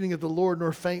chastening of the Lord,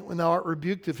 nor faint when thou art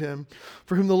rebuked of him.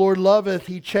 For whom the Lord loveth,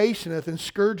 he chasteneth, and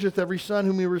scourgeth every son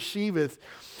whom he receiveth.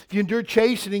 If you endure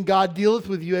chastening, God dealeth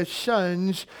with you as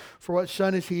sons. For what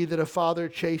son is he that a father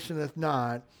chasteneth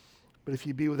not? But if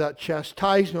you be without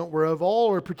chastisement, whereof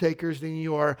all are partakers, then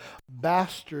you are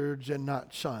bastards and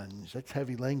not sons. That's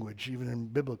heavy language, even in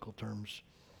biblical terms.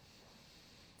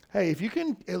 Hey, if you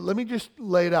can, let me just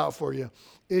lay it out for you.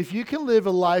 If you can live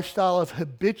a lifestyle of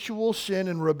habitual sin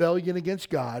and rebellion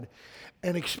against God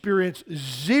and experience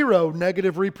zero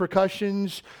negative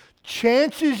repercussions,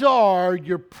 chances are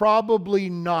you're probably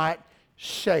not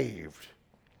saved.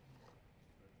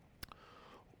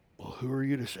 Well, who are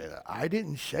you to say that? I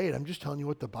didn't say it. I'm just telling you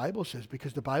what the Bible says,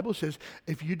 because the Bible says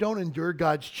if you don't endure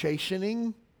God's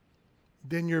chastening,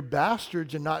 then you're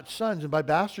bastards and not sons. And by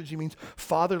bastards, he means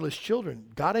fatherless children.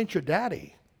 God ain't your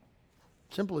daddy.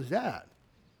 Simple as that.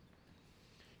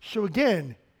 So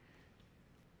again,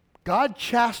 God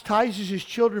chastises his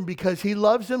children because he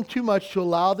loves them too much to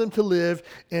allow them to live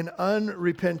in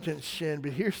unrepentant sin.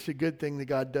 But here's the good thing that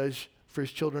God does for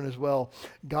his children as well.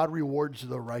 God rewards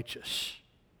the righteous.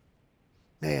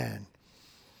 Man,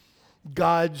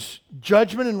 God's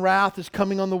judgment and wrath is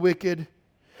coming on the wicked.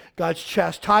 God's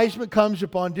chastisement comes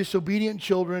upon disobedient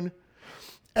children.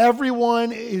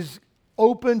 Everyone is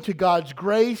open to God's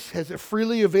grace, has it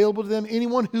freely available to them.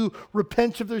 Anyone who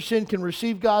repents of their sin can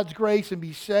receive God's grace and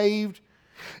be saved.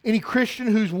 Any Christian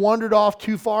who's wandered off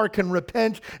too far can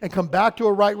repent and come back to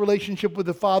a right relationship with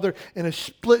the Father in a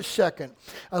split second.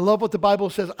 I love what the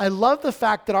Bible says. I love the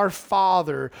fact that our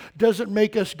Father doesn't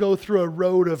make us go through a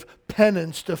road of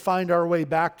penance to find our way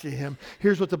back to Him.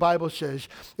 Here's what the Bible says.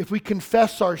 If we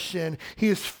confess our sin, He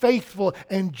is faithful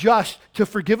and just to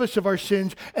forgive us of our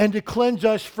sins and to cleanse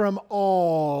us from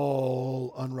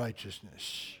all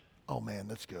unrighteousness. Oh man,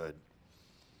 that's good.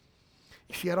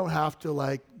 You see, I don't have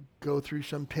to go through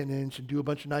some penance and do a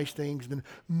bunch of nice things, and then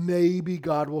maybe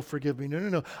God will forgive me.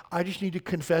 No. I just need to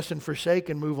confess and forsake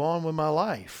and move on with my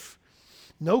life.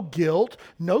 No guilt,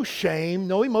 no shame,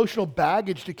 no emotional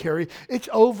baggage to carry. It's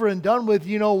over and done with.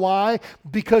 You know why?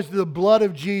 Because the blood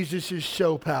of Jesus is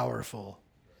so powerful.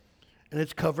 And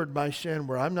it's covered my sin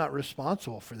where I'm not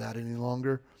responsible for that any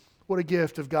longer. What a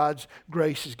gift of God's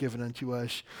grace is given unto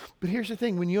us. But here's the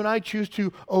thing. When you and I choose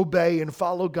to obey and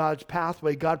follow God's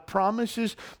pathway, God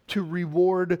promises to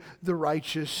reward the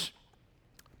righteous.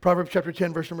 Proverbs chapter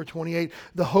 10, verse number 28,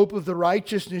 the hope of the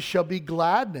righteousness shall be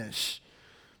gladness,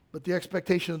 but the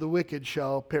expectation of the wicked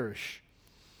shall perish.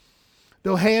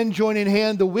 Though hand join in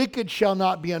hand, the wicked shall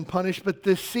not be unpunished, but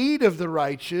the seed of the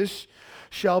righteous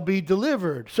shall be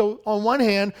delivered. So on one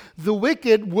hand, the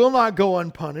wicked will not go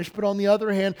unpunished, but on the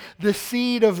other hand, the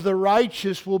seed of the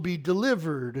righteous will be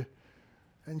delivered.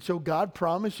 And so God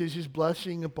promises His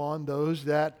blessing upon those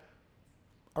that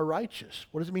are righteous.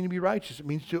 What does it mean to be righteous? It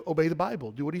means to obey the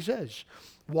Bible, do what He says.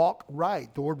 Walk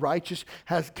right. The word righteous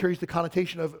carries the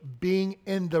connotation of being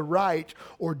in the right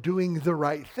or doing the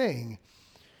right thing.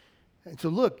 And so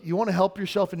look, you want to help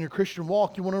yourself in your Christian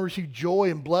walk. You want to receive joy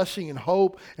and blessing and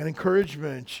hope and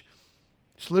encouragement.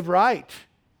 Just live right.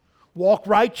 Walk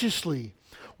righteously.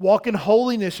 Walk in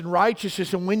holiness and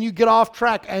righteousness. And when you get off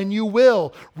track, and you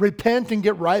will, repent and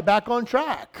get right back on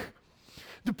track.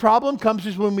 The problem comes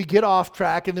is when we get off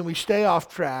track and then we stay off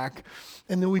track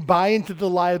and then we buy into the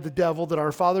lie of the devil that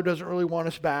our Father doesn't really want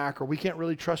us back or we can't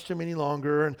really trust Him any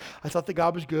longer. And I thought that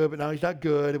God was good, but now He's not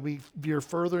good. And we veer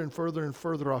further and further and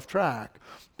further off track.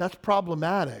 That's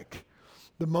problematic.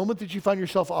 The moment that you find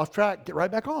yourself off track, get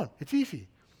right back on. It's easy.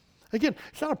 Again,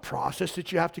 it's not a process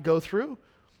that you have to go through.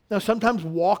 Now, sometimes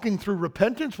walking through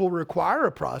repentance will require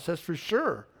a process for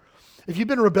sure. If you've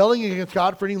been rebelling against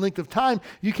God for any length of time,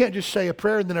 you can't just say a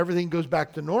prayer and then everything goes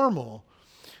back to normal.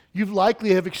 You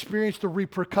likely have experienced the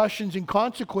repercussions and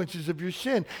consequences of your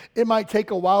sin. It might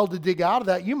take a while to dig out of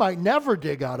that. You might never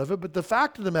dig out of it, but the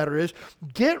fact of the matter is,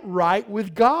 get right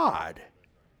with God.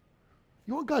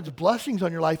 You want God's blessings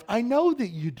on your life? I know that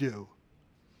you do.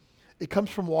 It comes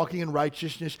from walking in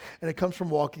righteousness, and it comes from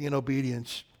walking in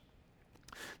obedience.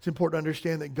 It's important to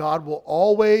understand that God will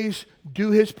always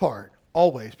do His part.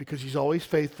 Always, because He's always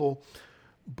faithful,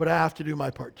 but I have to do my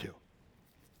part too.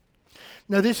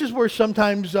 Now, this is where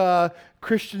sometimes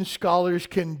Christian scholars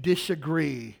can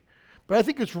disagree, but I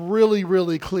think it's really,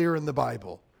 really clear in the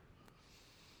Bible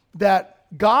that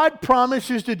God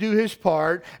promises to do His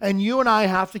part, and you and I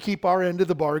have to keep our end of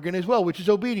the bargain as well, which is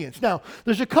obedience. Now,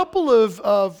 there's a couple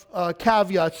of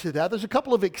caveats to that. There's a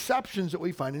couple of exceptions that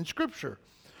we find in Scripture.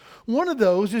 One of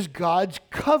those is God's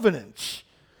covenants.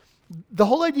 The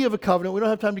whole idea of a covenant, we don't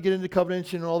have time to get into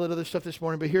covenants and all that other stuff this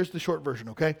morning, but here's the short version,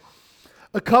 okay?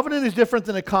 A covenant is different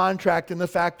than a contract in the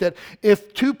fact that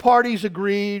if two parties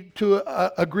agree to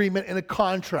an agreement in a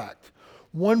contract,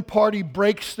 one party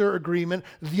breaks their agreement,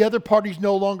 the other party is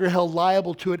no longer held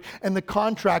liable to it, and the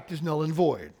contract is null and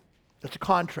void. That's a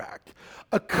contract.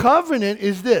 A covenant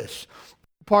is this.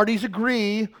 Parties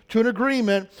agree to an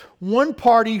agreement. One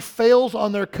party fails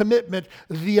on their commitment.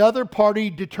 The other party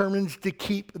determines to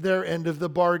keep their end of the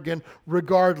bargain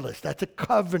regardless. That's a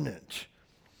covenant.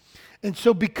 And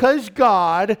so because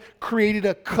God created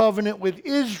a covenant with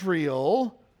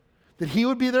Israel, that He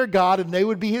would be their God and they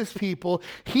would be His people,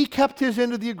 He kept His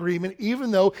end of the agreement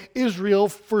even though Israel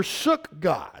forsook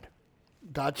God.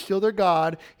 God's still their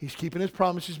God. He's keeping His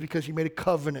promises because He made a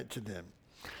covenant to them.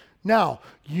 Now,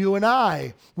 you and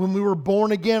I, when we were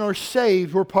born again or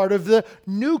saved, were part of the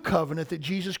new covenant that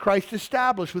Jesus Christ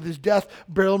established with His death,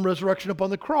 burial, and resurrection upon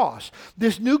the cross.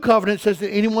 This new covenant says that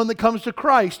anyone that comes to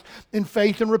Christ in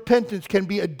faith and repentance can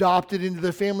be adopted into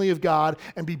the family of God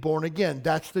and be born again.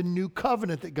 That's the new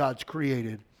covenant that God's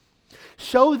created.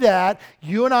 So that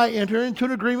you and I enter into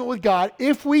an agreement with God.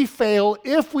 If we fail,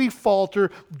 if we falter,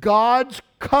 God's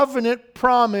covenant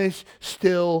promise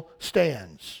still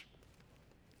stands.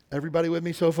 Everybody with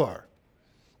me so far?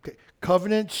 Okay.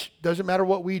 Covenants, doesn't matter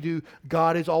what we do,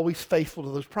 God is always faithful to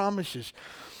those promises.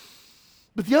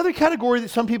 But the other category that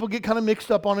some people get kind of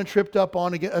mixed up on and tripped up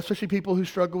on, again, especially people who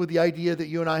struggle with the idea that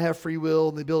you and I have free will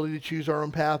and the ability to choose our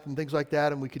own path and things like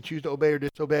that, and we can choose to obey or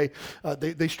disobey,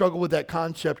 they struggle with that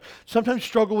concept. Sometimes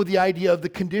struggle with the idea of the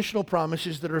conditional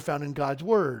promises that are found in God's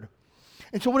Word.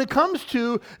 And so when it comes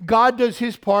to God does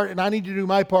his part and I need to do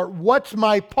my part, what's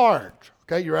my part?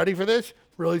 Okay, you ready for this?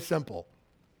 Really simple.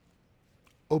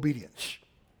 Obedience.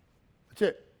 That's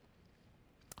it.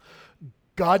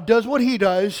 God does what he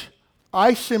does.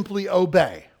 I simply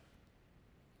obey.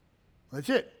 That's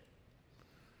it.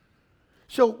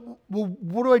 So, well,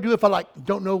 what do I do if I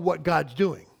don't know what God's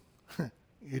doing?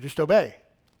 You just obey.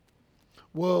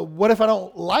 Well, what if I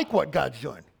don't like what God's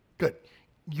doing? Good.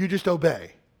 You just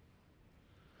obey.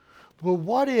 Well,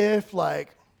 what if I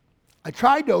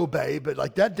tried to obey,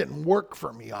 but that didn't work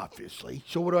for me, obviously.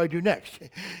 So what do I do next?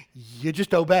 You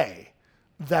just obey.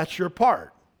 That's your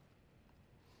part.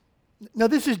 Now,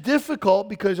 this is difficult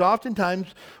because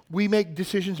oftentimes we make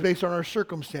decisions based on our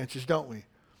circumstances, don't we?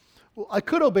 Well, I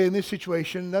could obey in this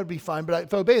situation, that would be fine, but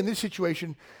if I obey in this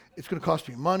situation, it's going to cost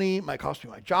me money, it might cost me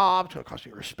my job, it's going to cost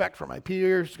me respect from my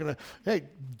peers, it's going to, hey,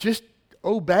 just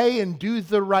obey and do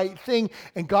the right thing,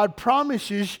 and God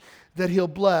promises that he'll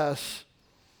bless.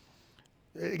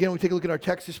 Again, we take a look at our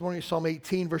text this morning, Psalm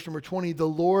 18, verse number 20. The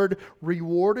Lord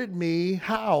rewarded me,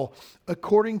 how?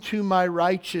 According to my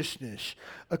righteousness,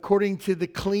 according to the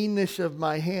cleanness of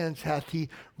my hands hath he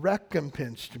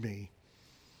recompensed me.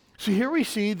 So here we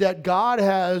see that God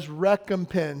has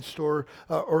recompensed or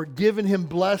given him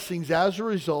blessings as a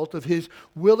result of his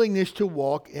willingness to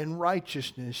walk in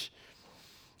righteousness.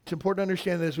 It's important to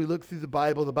understand that as we look through the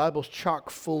Bible's chock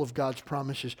full of God's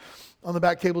promises. On the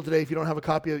back table today, if you don't have a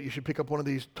copy of it, you should pick up one of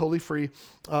these, totally free,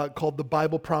 called the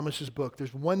Bible Promises book.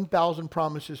 There's 1,000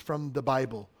 promises from the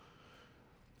Bible.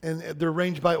 And they're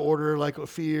arranged by order, like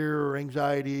fear or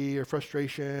anxiety or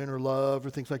frustration or love or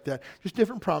things like that. Just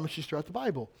different promises throughout the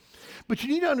Bible. But you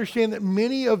need to understand that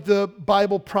many of the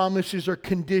Bible promises are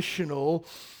conditional,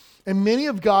 and many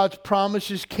of God's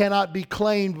promises cannot be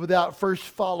claimed without first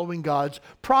following God's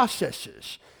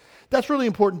processes. That's really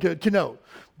important to note.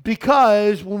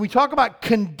 Because when we talk about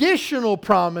conditional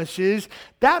promises,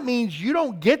 that means you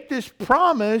don't get this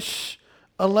promise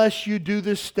unless you do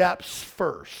the steps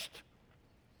first.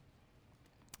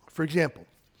 For example,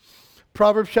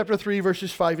 Proverbs chapter 3,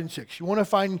 verses 5 and 6. You want to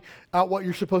find out what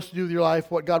you're supposed to do with your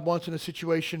life, what God wants in a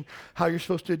situation, how you're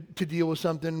supposed to deal with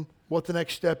something, what the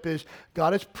next step is.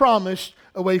 God has promised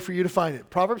a way for you to find it.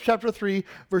 Proverbs chapter 3,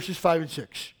 verses 5 and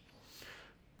 6.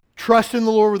 Trust in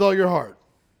the Lord with all your heart.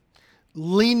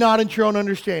 Lean not into your own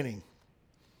understanding.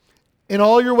 In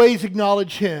all your ways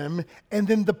acknowledge him. And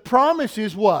then the promise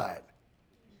is what?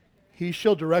 He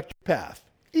shall direct your path.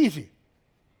 Easy.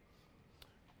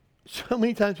 So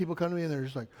many times people come to me and they're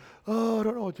just like, oh, I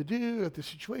don't know what to do at this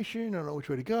situation. I don't know which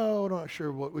way to go. I'm not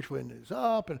sure which way is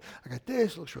up. And I got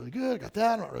this. It looks really good. I got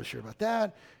that. I'm not really sure about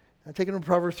that. I'm taking them to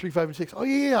Proverbs 3, 5, and 6. Oh,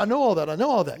 yeah, I know all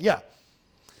that. Yeah.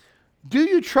 Do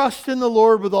you trust in the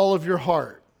Lord with all of your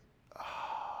heart?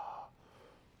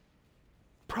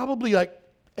 Probably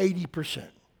 80%.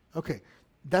 Okay,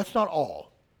 that's not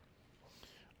all.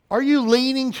 Are you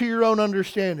leaning to your own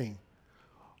understanding?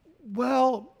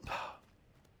 Well,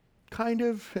 kind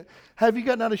of. Have you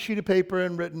gotten out a sheet of paper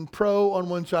and written pro on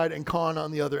one side and con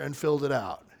on the other and filled it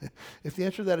out? If the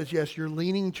answer to that is yes, you're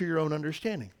leaning to your own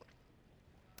understanding.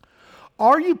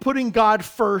 Are you putting God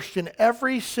first in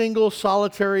every single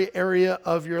solitary area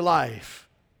of your life?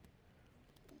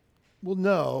 Well,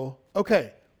 no.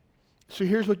 Okay, so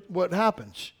here's what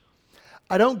happens.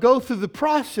 I don't go through the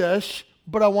process,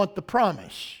 but I want the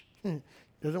promise.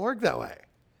 Doesn't work that way.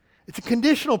 It's a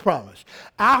conditional promise.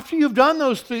 After you've done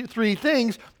those three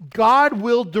things, God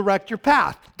will direct your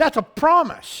path. That's a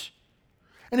promise.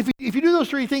 And if you do those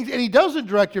three things and he doesn't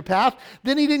direct your path,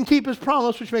 then he didn't keep his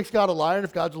promise, which makes God a liar. And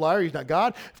if God's a liar, he's not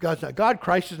God. If God's not God,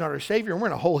 Christ is not our Savior, and we're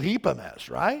in a whole heap of mess,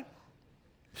 right?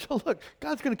 So look,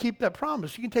 God's going to keep that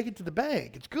promise. You can take it to the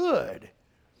bank. It's good.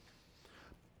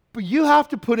 But you have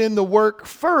to put in the work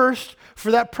first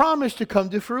for that promise to come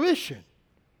to fruition.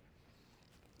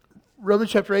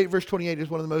 Romans chapter 8, verse 28 is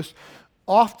one of the most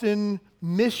often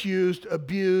misused,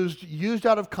 abused, used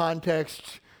out of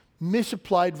context,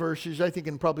 misapplied verses, I think,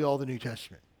 in probably all the New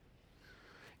Testament.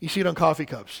 You see it on coffee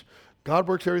cups. God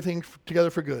works everything together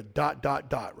for good, ...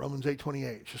 Romans 8:28.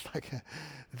 It's just like,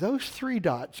 those three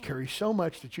dots carry so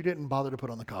much that you didn't bother to put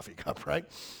on the coffee cup, right?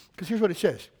 Because here's what it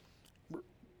says.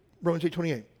 Romans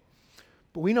 8:28.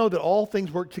 But we know that all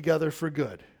things work together for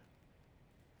good.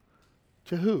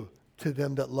 To who? To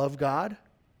them that love God,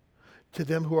 to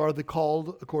them who are the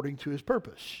called according to his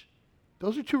purpose.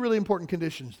 Those are two really important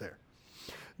conditions there.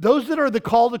 Those that are the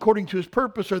called according to his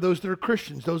purpose are those that are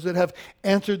Christians, those that have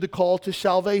answered the call to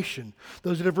salvation,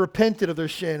 those that have repented of their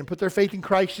sin and put their faith in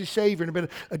Christ as Savior and have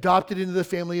been adopted into the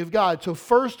family of God. So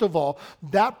first of all,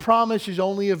 that promise is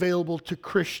only available to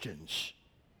Christians.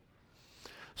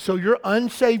 So your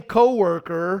unsaved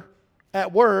coworker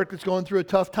at work that's going through a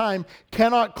tough time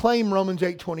cannot claim Romans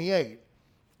 8:28.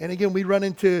 And again, we run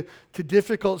into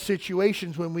difficult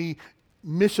situations when we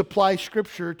misapply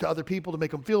Scripture to other people to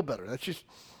make them feel better.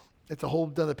 That's a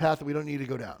whole other path that we don't need to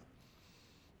go down.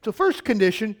 So first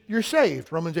condition, you're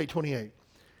saved, Romans 8:28.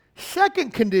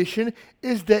 Second condition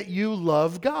is that you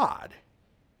love God.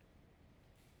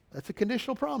 That's a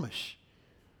conditional promise.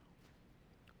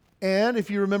 And if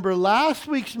you remember last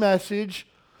week's message,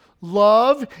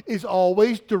 love is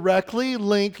always directly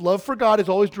linked, love for God is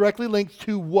always directly linked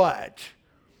to what?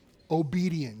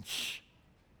 Obedience.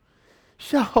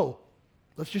 So,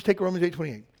 let's just take Romans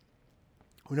 8:28.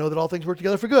 We know that all things work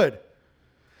together for good.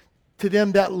 To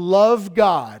them that love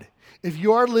God. If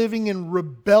you are living in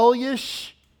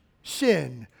rebellious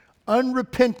sin,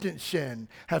 unrepentant sin,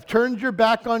 have turned your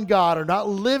back on God, are not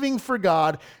living for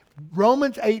God,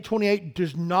 Romans 8:28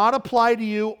 does not apply to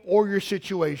you or your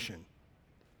situation.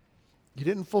 You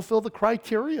didn't fulfill the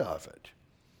criteria of it.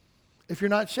 If you're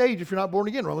not saved, if you're not born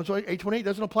again, Romans 8:28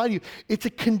 doesn't apply to you. It's a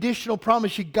conditional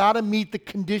promise. You got to meet the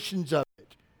conditions of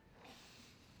it.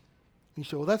 You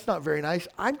say, well, that's not very nice.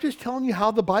 I'm just telling you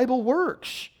how the Bible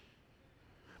works.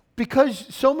 Because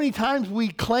so many times we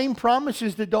claim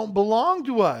promises that don't belong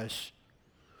to us.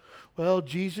 Well,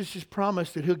 Jesus has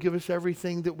promised that he'll give us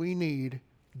everything that we need.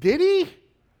 Did he?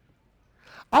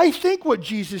 I think what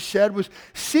Jesus said was,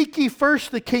 seek ye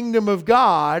first the kingdom of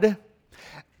God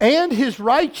and his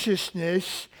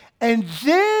righteousness, and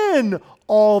then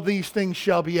all these things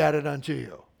shall be added unto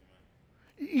you.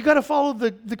 You got to follow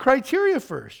the criteria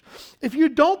first. If you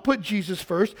don't put Jesus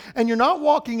first and you're not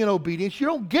walking in obedience, you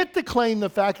don't get to claim the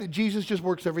fact that Jesus just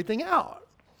works everything out.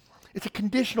 It's a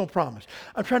conditional promise.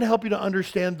 I'm trying to help you to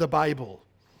understand the Bible.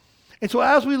 And so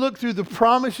as we look through the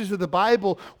promises of the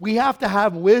Bible, we have to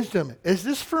have wisdom. Is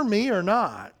this for me or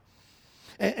not?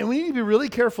 And we need to be really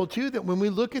careful too that when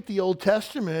we look at the Old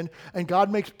Testament and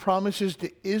God makes promises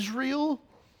to Israel,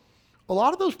 a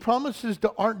lot of those promises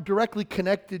aren't directly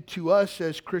connected to us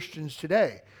as Christians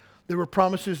today. There were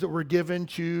promises that were given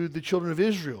to the children of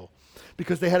Israel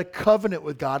because they had a covenant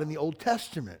with God in the Old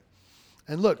Testament.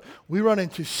 And look, we run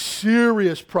into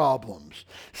serious problems,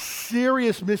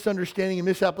 serious misunderstanding and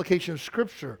misapplication of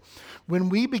Scripture when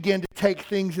we begin to take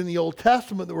things in the Old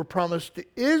Testament that were promised to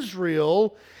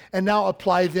Israel and now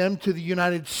apply them to the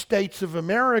United States of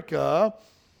America.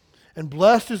 And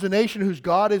blessed is the nation whose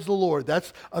God is the Lord.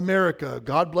 That's America.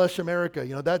 God bless America.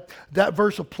 You know, that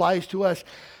verse applies to us.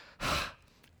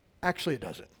 Actually, it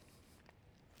doesn't.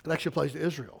 It actually applies to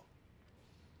Israel.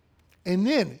 And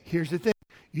then, here's the thing.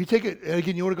 You take it, and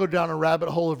again, you want to go down a rabbit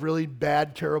hole of really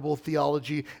bad, terrible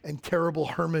theology and terrible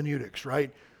hermeneutics, right?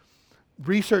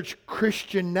 Research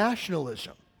Christian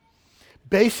nationalism.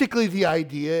 Basically, the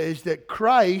idea is that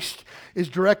Christ is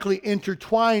directly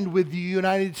intertwined with the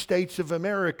United States of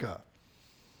America.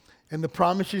 And the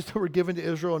promises that were given to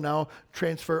Israel now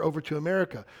transfer over to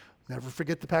America. Never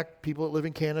forget the people that live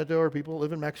in Canada or people that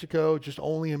live in Mexico. Just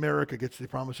only America gets the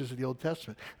promises of the Old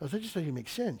Testament. That just doesn't make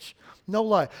sense. No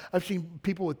lie. I've seen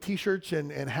people with T-shirts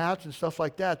and hats and stuff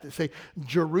like that say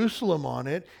Jerusalem on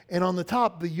it. And on the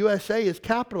top, the USA is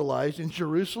capitalized in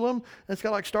Jerusalem. And it's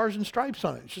got like stars and stripes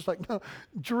on it. It's just like, no,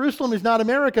 Jerusalem is not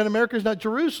America and America is not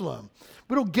Jerusalem.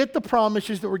 We don't get the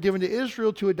promises that were given to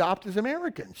Israel to adopt as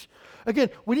Americans. Again,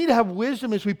 we need to have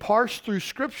wisdom as we parse through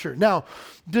Scripture. Now,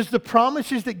 does the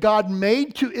promises that God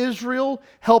made to Israel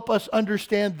help us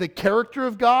understand the character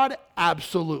of God?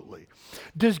 Absolutely.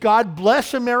 Does God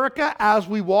bless America as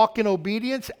we walk in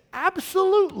obedience?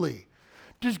 Absolutely.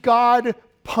 Does God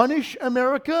punish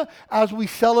America as we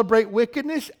celebrate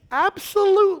wickedness?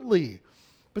 Absolutely.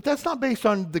 But that's not based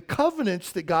on the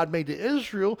covenants that God made to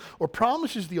Israel or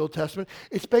promises of the Old Testament.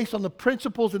 It's based on the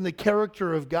principles and the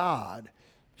character of God.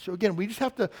 So again, we just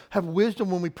have to have wisdom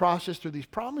when we process through these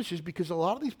promises, because a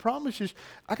lot of these promises,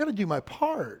 I got to do my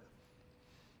part.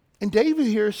 And David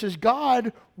here says,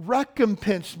 God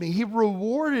recompensed me. He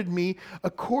rewarded me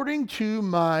according to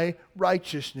my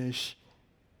righteousness.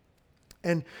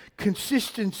 And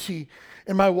consistency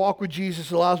in my walk with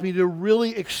Jesus allows me to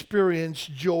really experience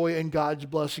joy in God's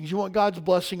blessings. You want God's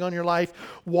blessing on your life?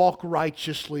 Walk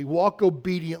righteously, walk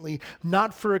obediently,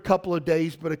 not for a couple of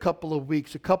days, but a couple of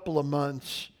weeks, a couple of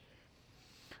months.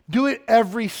 Do it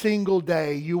every single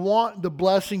day. You want the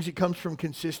blessings that comes from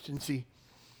consistency.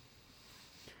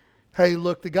 Hey,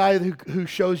 look, the guy who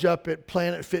shows up at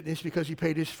Planet Fitness because he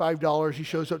paid his $5, he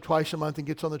shows up twice a month and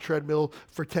gets on the treadmill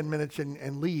for 10 minutes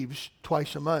and leaves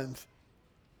twice a month.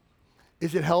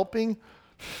 Is it helping?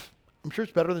 I'm sure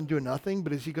it's better than doing nothing,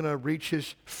 but is he going to reach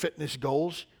his fitness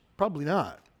goals? Probably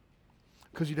not,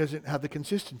 because he doesn't have the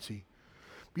consistency.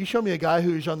 But you show me a guy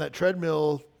who's on that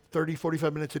treadmill 30,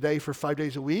 45 minutes a day for 5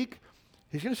 days a week,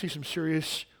 he's going to see some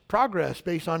serious progress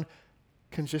based on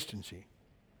consistency.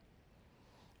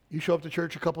 You show up to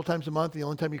church a couple times a month, the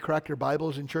only time you crack your Bible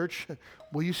is in church,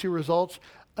 will you see results?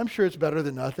 I'm sure it's better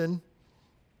than nothing,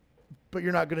 but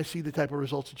you're not going to see the type of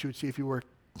results that you would see if you were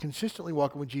consistently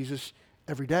walking with Jesus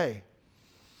every day.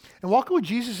 And walking with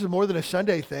Jesus is more than a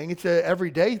Sunday thing. It's an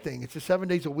everyday thing. It's a 7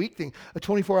 days a week thing, a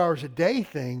 24 hours a day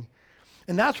thing.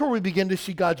 And that's where we begin to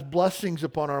see God's blessings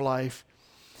upon our life.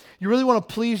 You really want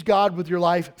to please God with your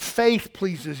life. Faith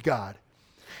pleases God.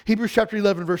 Hebrews chapter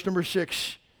 11, verse number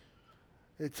 6.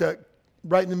 It's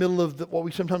right in the middle of what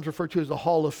we sometimes refer to as the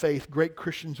hall of faith, great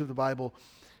Christians of the Bible.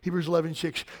 Hebrews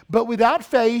 11:6. But without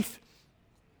faith,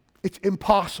 it's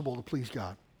impossible to please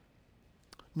God.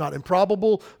 Not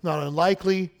improbable, not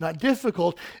unlikely, not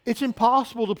difficult. It's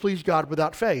impossible to please God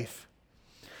without faith.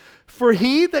 For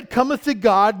he that cometh to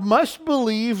God must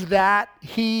believe that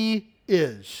he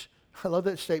is. I love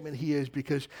that statement, he is,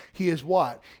 because he is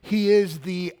what? He is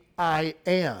the I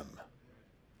am.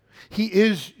 He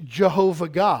is Jehovah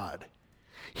God.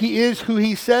 He is who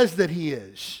he says that he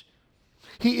is.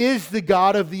 He is the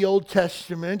God of the Old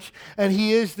Testament, and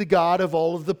he is the God of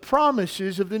all of the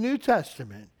promises of the New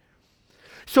Testament.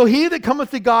 So he that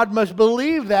cometh to God must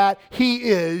believe that he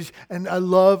is, and I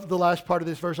love the last part of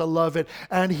this verse, I love it,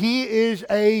 and he is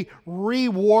a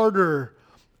rewarder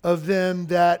of them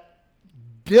that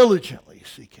diligently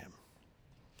seek him.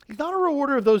 He's not a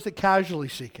rewarder of those that casually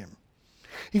seek him.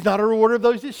 He's not a rewarder of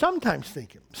those that sometimes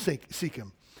seek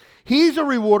him. He's a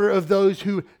rewarder of those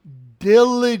who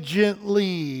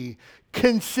diligently,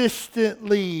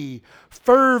 consistently,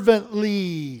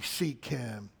 fervently seek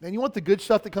him. And you want the good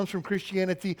stuff that comes from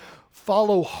Christianity?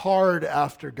 Follow hard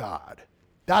after God.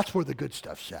 That's where the good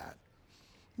stuff's at.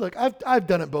 Look, I've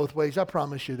done it both ways. I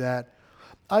promise you that.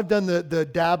 I've done the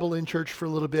dabble in church for a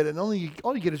little bit, and all you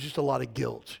get is just a lot of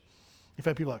guilt. In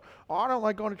fact, people are like, oh, I don't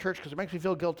like going to church because it makes me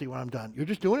feel guilty when I'm done. You're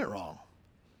just doing it wrong.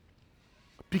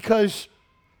 Because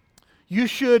you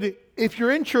should, if you're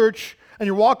in church and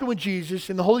you're walking with Jesus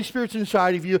and the Holy Spirit's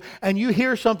inside of you and you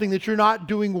hear something that you're not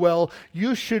doing well,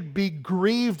 you should be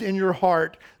grieved in your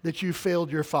heart that you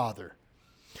failed your Father.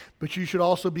 But you should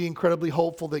also be incredibly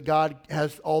hopeful that God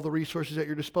has all the resources at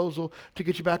your disposal to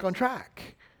get you back on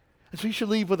track. And so you should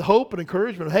leave with hope and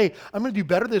encouragement. Hey, I'm going to do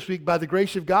better this week by the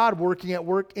grace of God working at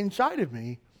work inside of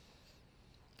me.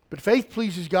 But faith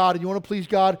pleases God, and you want to please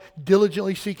God,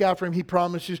 diligently seek after him. He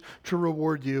promises to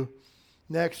reward you.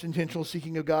 Next, intentional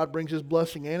seeking of God brings his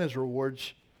blessing and his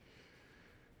rewards.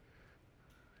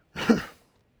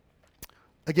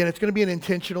 Again, it's going to be an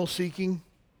intentional seeking.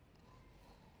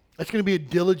 It's going to be a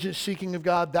diligent seeking of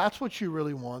God. That's what you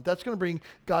really want. That's going to bring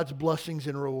God's blessings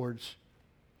and rewards.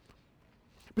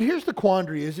 But here's the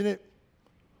quandary, isn't it?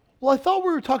 Well, I thought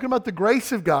we were talking about the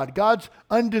grace of God, God's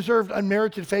undeserved,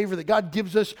 unmerited favor, that God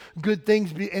gives us good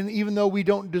things, and even though we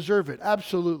don't deserve it.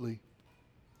 Absolutely.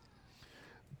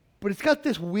 But it's got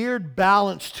this weird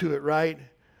balance to it, right?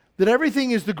 That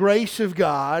everything is the grace of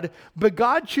God, but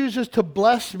God chooses to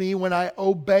bless me when I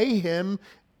obey him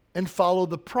and follow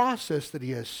the process that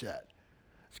he has set.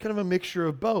 It's kind of a mixture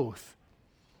of both.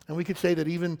 And we could say that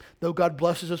even though God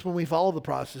blesses us when we follow the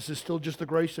process, it's still just the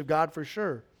grace of God for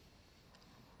sure.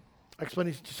 I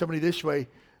explained it to somebody this way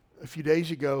a few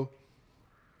days ago.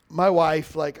 My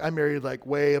wife, I married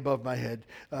way above my head,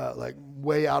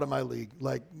 way out of my league.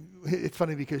 It's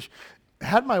funny because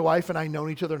had my wife and I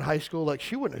known each other in high school,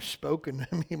 she wouldn't have spoken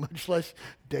to me, much less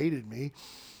dated me.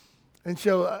 And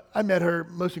so I met her,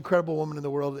 most incredible woman in the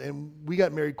world, and we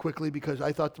got married quickly because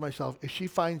I thought to myself, if she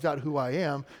finds out who I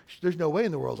am, there's no way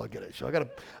in the world I'll get it. So I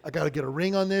got to get a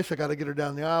ring on this. I got to get her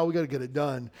down the aisle. We got to get it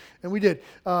done, and we did.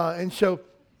 And so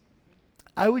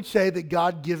I would say that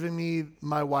God giving me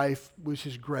my wife was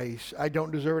his grace. I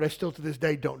don't deserve it. I still to this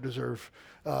day don't deserve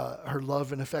her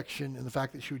love and affection, and the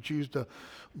fact that she would choose to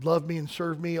love me and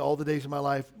serve me all the days of my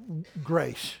life.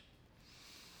 Grace.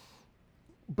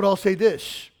 But I'll say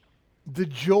this. The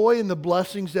joy and the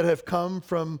blessings that have come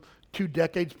from 2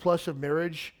 decades plus of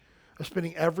marriage, of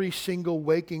spending every single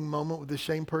waking moment with the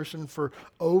same person for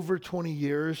over 20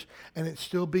 years, and it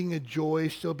still being a joy,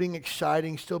 still being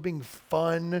exciting, still being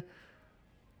fun,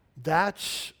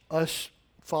 that's us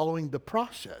following the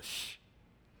process.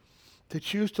 to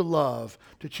choose to love,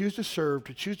 to choose to serve,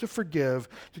 to choose to forgive,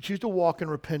 to choose to walk in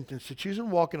repentance, to choose to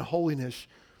walk in holiness,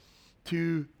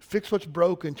 to fix what's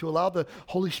broken, to allow the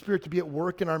Holy Spirit to be at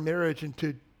work in our marriage, and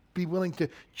to be willing to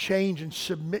change and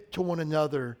submit to one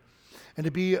another, and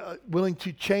to be willing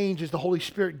to change as the Holy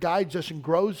Spirit guides us and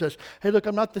grows us. Hey, look,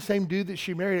 I'm not the same dude that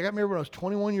she married. I got married when I was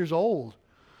 21 years old.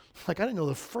 Like, I didn't know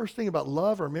the first thing about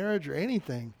love or marriage or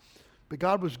anything. But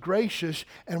God was gracious,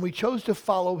 and we chose to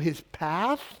follow his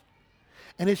path.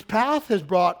 And his path has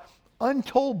brought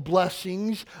untold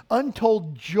blessings,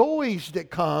 untold joys that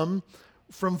come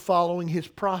from following his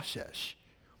process.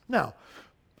 Now,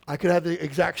 I could have the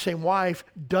exact same wife,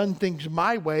 done things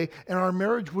my way, and our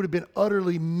marriage would have been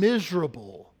utterly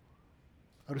miserable.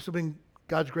 I would have still been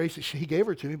God's grace that he gave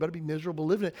her to me, but I'd be miserable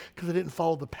living it because I didn't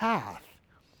follow the path.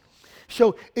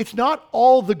 So it's not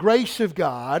all the grace of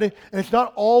God, and it's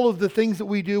not all of the things that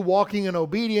we do walking in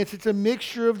obedience. It's a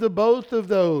mixture of the both of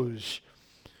those.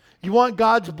 You want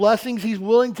God's blessings, he's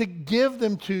willing to give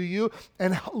them to you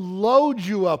and load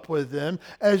you up with them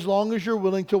as long as you're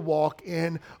willing to walk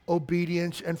in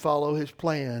obedience and follow his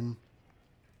plan.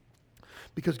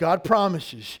 Because God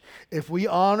promises, if we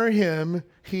honor him,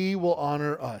 he will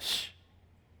honor us.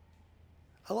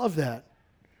 I love that.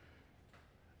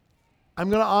 I'm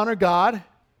going to honor God,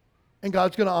 and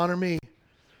God's going to honor me.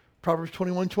 Proverbs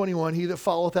 21:21, he that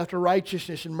followeth after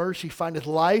righteousness and mercy findeth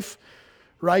life,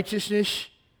 righteousness,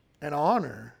 and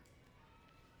honor.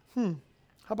 How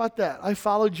about that? I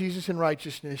follow Jesus in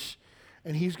righteousness,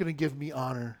 and he's going to give me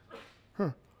honor.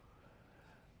 How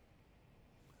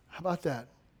about that?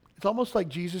 It's almost like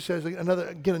Jesus says,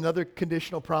 another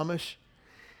conditional promise.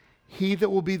 He that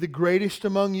will be the greatest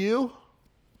among you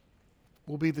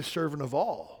will be the servant of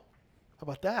all. How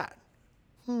about that?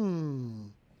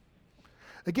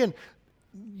 Again,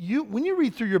 when you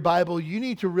read through your Bible, you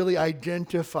need to really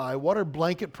identify what are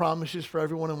blanket promises for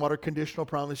everyone and what are conditional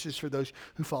promises for those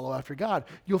who follow after God.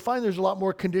 You'll find there's a lot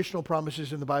more conditional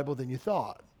promises in the Bible than you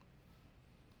thought.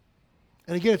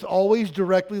 And again, it's always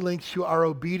directly linked to our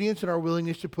obedience and our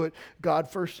willingness to put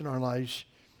God first in our lives.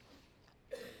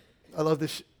 I love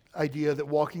this idea that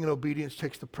walking in obedience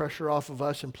takes the pressure off of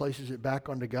us and places it back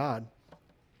onto God.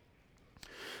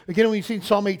 Again, when you see in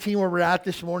Psalm 18 where we're at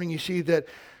this morning, you see that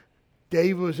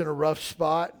David was in a rough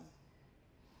spot.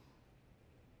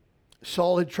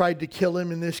 Saul had tried to kill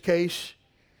him in this case.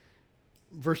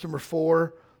 Verse number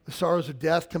 4, the sorrows of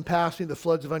death compassed me, the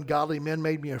floods of ungodly men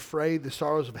made me afraid, the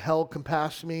sorrows of hell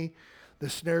compassed me, the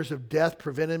snares of death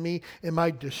prevented me. In my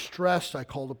distress I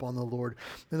called upon the Lord.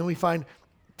 And then we find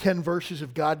 10 verses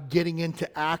of God getting into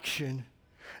action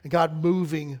and God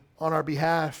moving on our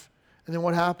behalf. And then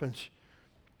what happens?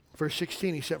 Verse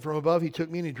 16, he sent from above, he took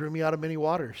me and he drew me out of many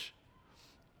waters.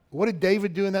 What did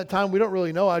David do in that time? We don't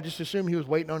really know. I just assume he was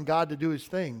waiting on God to do his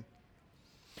thing.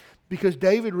 Because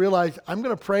David realized, I'm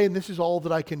going to pray and this is all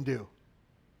that I can do.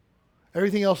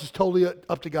 Everything else is totally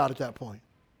up to God at that point.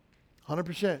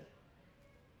 100%.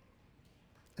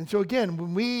 And so again,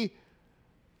 when we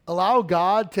allow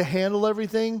God to handle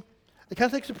everything, it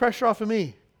kind of takes the pressure off of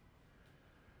me.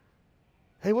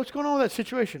 Hey, what's going on with that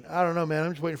situation? I don't know, man.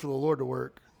 I'm just waiting for the Lord to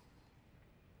work.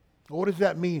 Well, what does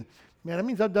that mean? Man, that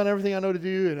means I've done everything I know to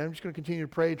do, and I'm just going to continue to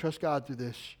pray and trust God through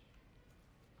this.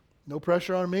 No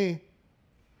pressure on me.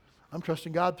 I'm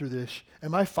trusting God through this.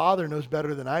 And my Father knows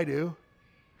better than I do.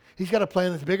 He's got a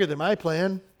plan that's bigger than my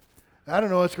plan. I don't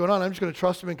know what's going on. I'm just going to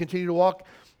trust him and continue to walk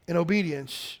in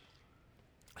obedience.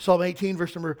 Psalm 18,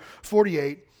 verse number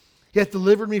 48. Yet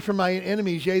delivered me from my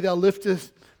enemies. Yea, thou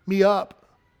liftest me up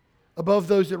above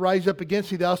those that rise up against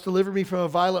thee. Thou hast delivered me from a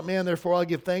violent man. Therefore I'll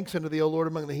give thanks unto thee, O Lord,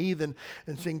 among the heathen,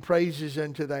 and sing praises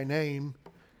unto thy name.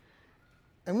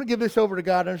 I'm going to give this over to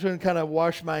God. I'm just going to kind of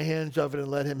wash my hands of it and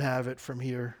let him have it from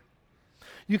here.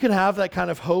 You can have that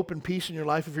kind of hope and peace in your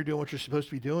life if you're doing what you're supposed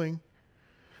to be doing.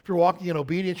 If you're walking in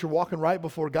obedience, you're walking right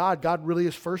before God. God really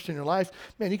is first in your life.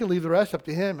 Man, you can leave the rest up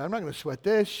to him. I'm not going to sweat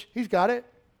this. He's got it.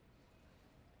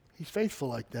 He's faithful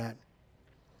like that.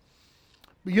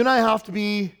 But you and I have to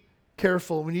be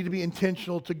careful. We need to be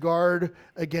intentional to guard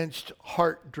against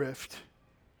heart drift.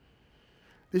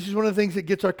 This is one of the things that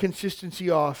gets our consistency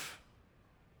off.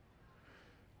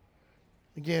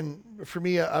 Again, for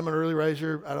me, I'm an early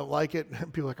riser. I don't like it.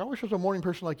 People are like, I wish I was a morning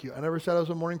person like you. I never said I was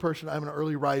a morning person. I'm an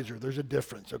early riser. There's a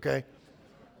difference, okay?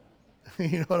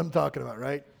 You know what I'm talking about,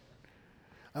 right?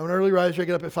 I'm an early riser. I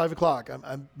get up at 5 o'clock.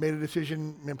 I've made a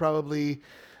decision, and probably,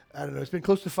 I don't know, it's been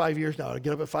close to 5 years now. I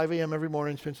get up at 5 a.m. every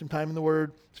morning, spend some time in the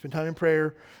Word, spend time in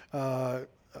prayer.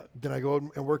 Then I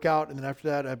go and work out, and then after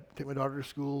that, I take my daughter to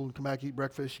school, and come back, eat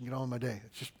breakfast, and get on with my day.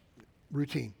 It's just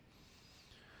routine.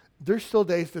 There's still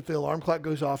days that the alarm clock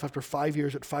goes off after 5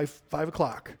 years at 5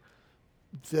 o'clock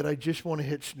that I just want to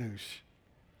hit snooze.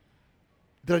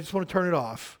 That I just want to turn it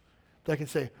off. That I can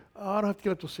say, oh, I don't have to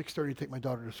get up till 6:30 to take my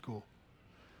daughter to school.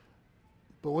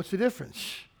 But what's the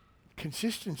difference?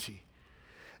 Consistency.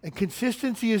 And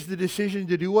consistency is the decision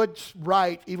to do what's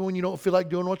right even when you don't feel like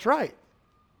doing what's right.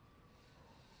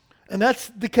 And that's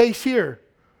the case here.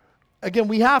 Again,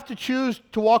 we have to choose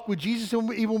to walk with Jesus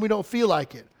even when we don't feel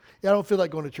like it. Yeah, I don't feel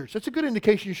like going to church. That's a good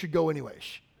indication you should go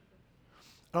anyways.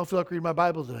 I don't feel like reading my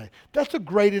Bible today. That's a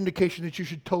great indication that you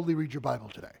should totally read your Bible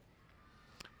today.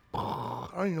 I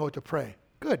don't even know what to pray.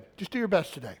 Good. Just do your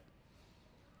best today.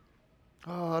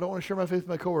 Oh, I don't want to share my faith with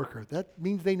my coworker. That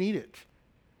means they need it.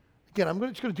 Again, I'm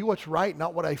just going to do what's right,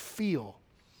 not what I feel.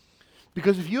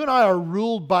 Because if you and I are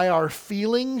ruled by our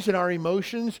feelings and our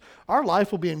emotions, our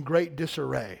life will be in great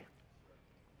disarray.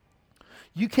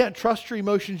 You can't trust your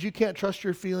emotions. You can't trust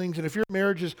your feelings. And if your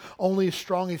marriage is only as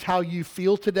strong as how you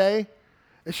feel today,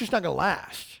 it's just not going to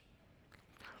last.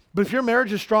 But if your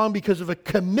marriage is strong because of a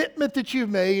commitment that you've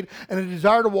made and a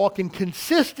desire to walk in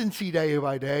consistency day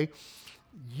by day,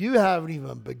 you haven't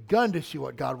even begun to see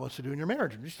what God wants to do in your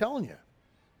marriage. I'm just telling you.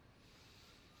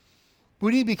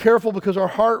 We need to be careful because our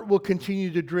heart will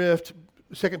continue to drift.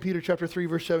 2 Peter chapter 3,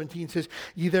 verse 17 says,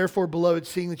 Ye therefore, beloved,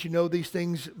 seeing that you know these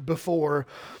things before,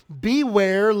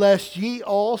 beware lest ye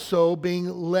also, being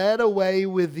led away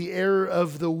with the error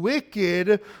of the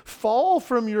wicked, fall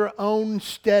from your own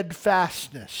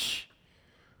steadfastness.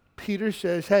 Peter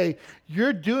says, hey,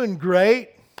 you're doing great,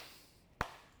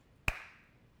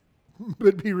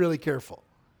 but be really careful.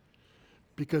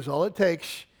 Because all it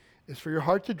takes is for your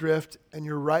heart to drift and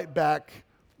you're right back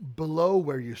below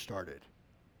where you started.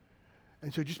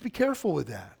 And so just be careful with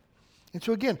that. And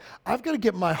so again, I've got to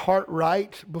get my heart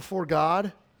right before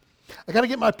God. I've got to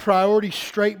get my priorities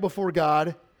straight before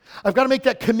God. I've got to make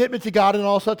that commitment to God and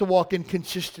also have to walk in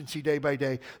consistency day by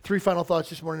day. 3 final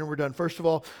thoughts this morning and we're done. First of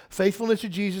all, faithfulness to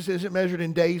Jesus isn't measured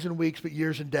in days and weeks, but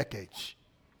years and decades.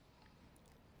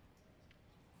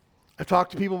 I've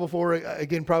talked to people before,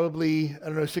 again, probably,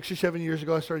 6 or 7 years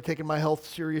ago, I started taking my health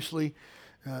seriously.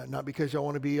 Not because I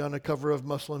want to be on the cover of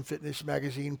Muscle and Fitness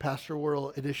magazine, Pastor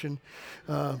World edition,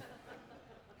 but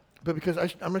because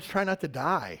I'm just trying not to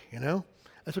die, And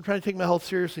so I'm trying to take my health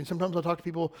seriously. And sometimes I'll talk to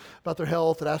people about their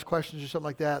health and ask questions or something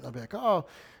like that. And I'll be like, oh,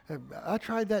 I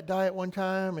tried that diet one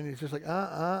time. And it's just like,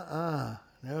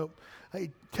 nope. I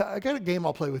got a game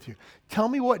I'll play with you. Tell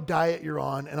me what diet you're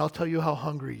on, and I'll tell you how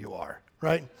hungry you are,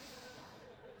 right?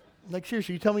 Like,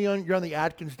 seriously, you tell me you're on the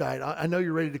Atkins diet. I know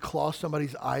you're ready to claw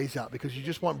somebody's eyes out because you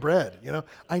just want bread,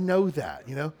 I know that,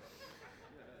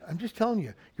 I'm just telling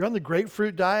you. You're on the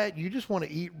grapefruit diet. You just want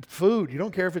to eat food. You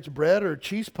don't care if it's bread or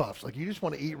cheese puffs. Like, you just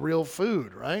want to eat real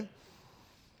food, right?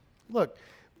 Look,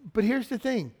 but here's the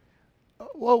thing.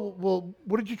 Well,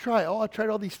 what did you try? Oh, I tried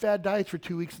all these fad diets for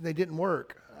 2 weeks and they didn't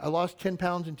work. I lost 10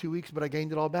 pounds in 2 weeks, but I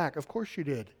gained it all back. Of course you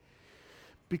did.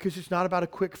 Because it's not about a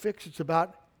quick fix. It's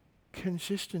about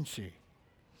consistency.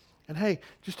 And hey,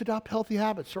 just adopt healthy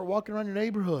habits. Start walking around your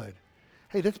neighborhood.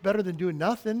 Hey, that's better than doing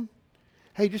nothing.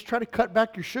 Hey, just try to cut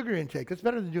back your sugar intake. That's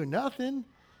better than doing nothing.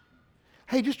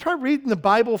 Hey, just try reading the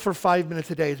Bible for 5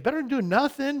 minutes a day. It's better than doing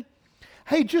nothing.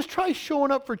 Hey, just try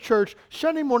showing up for church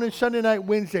Sunday morning, Sunday night,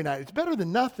 Wednesday night. It's better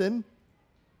than nothing.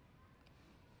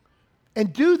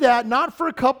 And do that not for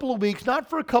a couple of weeks, not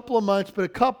for a couple of months, but a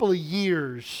couple of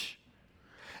years.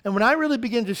 And when I really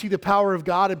begin to see the power of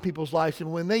God in people's lives,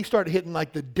 and when they start hitting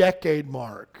like the decade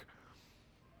mark,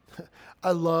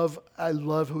 I love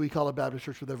who we call a Baptist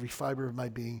Church with every fiber of my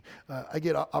being. I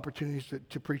get opportunities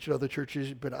to preach at other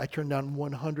churches, but I turn down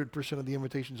 100% of the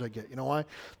invitations I get. You know why?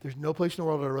 There's no place in the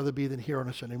world I'd rather be than here on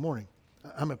a Sunday morning.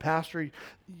 I'm a pastor.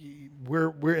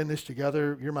 We're in this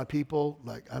together. You're my people.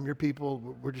 Like, I'm your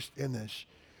people. We're just in this.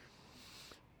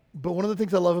 But one of the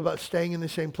things I love about staying in the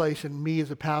same place and me as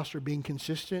a pastor being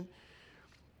consistent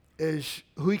is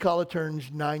Huikala turns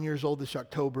 9 years old this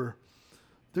October.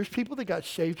 There's people that got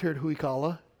saved here at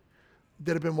Huikala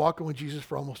that have been walking with Jesus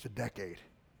for almost a decade.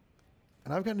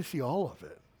 And I've gotten to see all of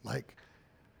it.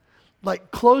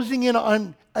 Like closing in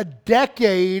on a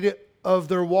decade of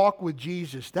their walk with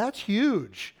Jesus. That's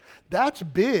huge. That's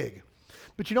big.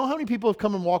 But you know how many people have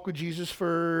come and walked with Jesus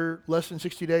for less than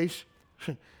 60 days?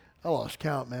 I lost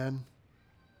count, man.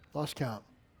 Lost count.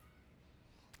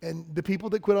 And the people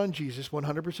that quit on Jesus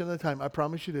 100% of the time, I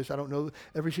promise you this, I don't know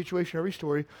every situation, every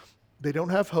story, they don't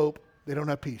have hope, they don't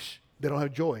have peace, they don't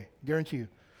have joy, guarantee you.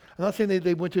 I'm not saying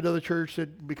they went to another church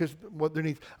because what they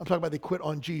need. I'm talking about they quit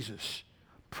on Jesus.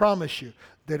 Promise you,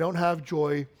 they don't have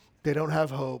joy, they don't have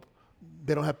hope,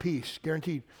 they don't have peace,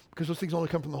 guaranteed, because those things only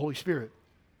come from the Holy Spirit.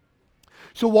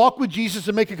 So walk with Jesus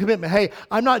and make a commitment. Hey,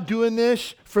 I'm not doing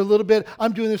this for a little bit.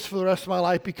 I'm doing this for the rest of my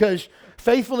life, because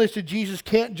faithfulness to Jesus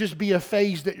can't just be a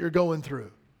phase that you're going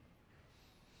through.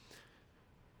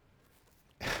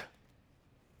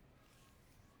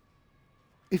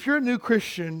 If you're a new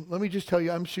Christian, let me just tell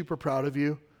you, I'm super proud of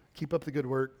you. Keep up the good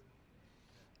work.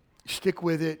 Stick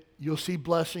with it. You'll see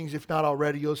blessings. If not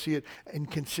already, you'll see it in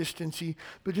consistency.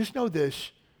 But just know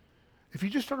this. If you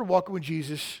just started walking with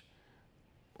Jesus,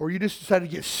 or you just decided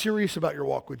to get serious about your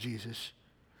walk with Jesus,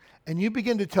 and you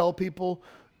begin to tell people,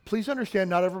 please understand,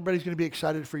 not everybody's going to be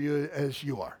excited for you as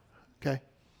you are, okay?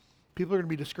 People are going to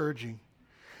be discouraging.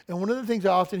 And one of the things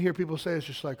I often hear people say is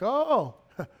just like, oh,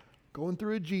 going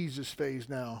through a Jesus phase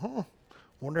now. Huh?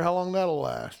 Wonder how long that'll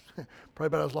last. Probably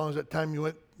about as long as that time you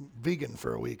went vegan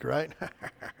for a week, right?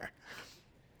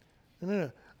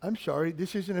 No. I'm sorry.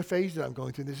 This isn't a phase that I'm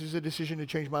going through. This is a decision to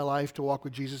change my life, to walk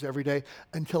with Jesus every day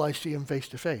until I see him face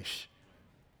to face.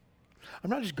 I'm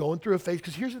not just going through a phase,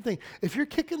 because here's the thing. If you're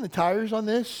kicking the tires on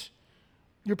this,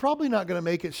 you're probably not going to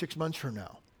make it 6 months from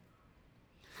now.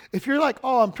 If you're like,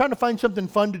 oh, I'm trying to find something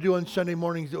fun to do on Sunday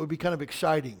mornings that would be kind of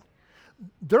exciting,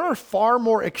 there are far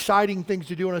more exciting things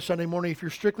to do on a Sunday morning if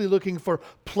you're strictly looking for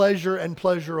pleasure and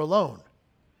pleasure alone.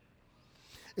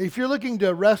 If you're looking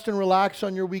to rest and relax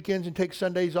on your weekends and take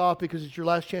Sundays off because it's your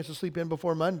last chance to sleep in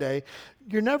before Monday,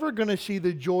 you're never going to see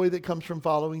the joy that comes from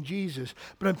following Jesus.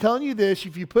 But I'm telling you this,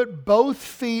 if you put both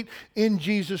feet in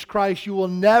Jesus Christ, you will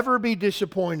never be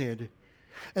disappointed.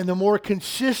 And the more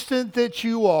consistent that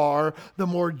you are, the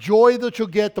more joy that you'll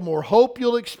get, the more hope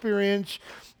you'll experience,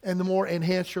 and the more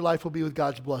enhanced your life will be with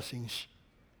God's blessings.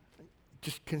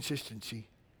 Just consistency.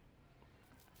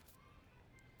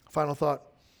 Final thought.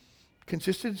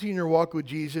 Consistency in your walk with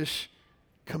Jesus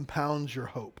compounds your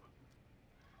hope.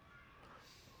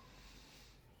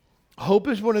 Hope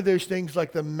is one of those things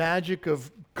like the magic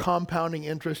of compounding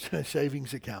interest in a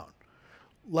savings account.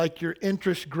 Like your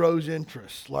interest grows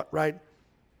interest, right?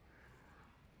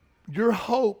 Your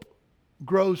hope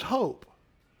grows hope.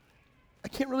 I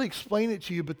can't really explain it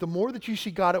to you, but the more that you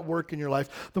see God at work in your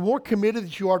life, the more committed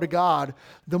that you are to God,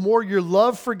 the more your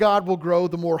love for God will grow,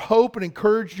 the more hope and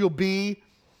encouraged you'll be,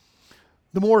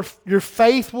 the more your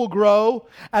faith will grow.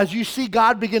 As you see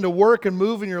God begin to work and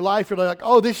move in your life, you're like,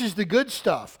 oh, this is the good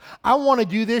stuff. I want to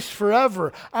do this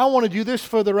forever. I want to do this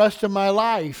for the rest of my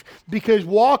life, because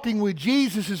walking with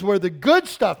Jesus is where the good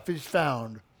stuff is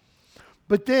found.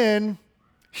 But then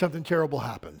something terrible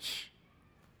happens.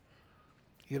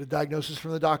 You get a diagnosis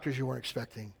from the doctors you weren't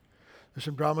expecting. There's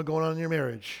some drama going on in your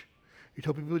marriage. You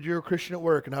told people you're a Christian at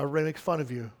work and now everybody makes fun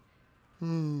of you.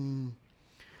 You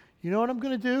know what I'm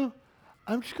going to do?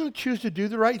 I'm just going to choose to do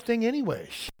the right thing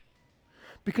anyways.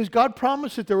 Because God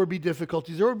promised that there would be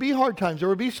difficulties, there would be hard times, there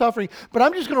would be suffering, but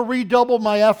I'm just going to redouble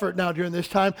my effort now during this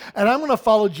time, and I'm going to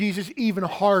follow Jesus even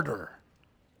harder.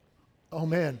 Oh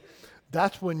man,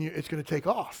 that's when it's going to take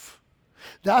off.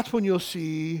 That's when you'll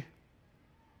see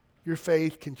your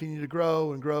faith continue to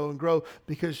grow and grow and grow,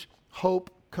 because hope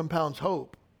compounds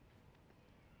hope.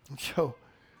 And so,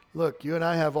 look, you and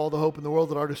I have all the hope in the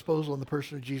world at our disposal in the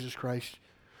person of Jesus Christ.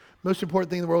 Most important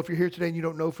thing in the world, if you're here today and you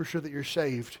don't know for sure that you're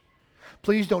saved,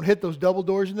 please don't hit those double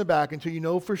doors in the back until you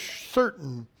know for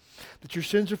certain that your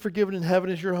sins are forgiven and heaven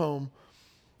is your home.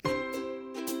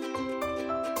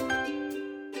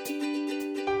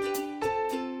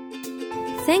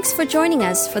 Thanks for joining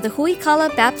us for the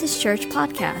Huikala Baptist Church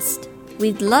podcast.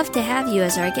 We'd love to have you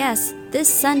as our guest this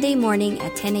Sunday morning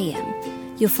at 10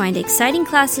 a.m. You'll find exciting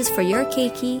classes for your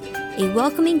keiki, a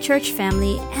welcoming church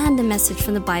family, and a message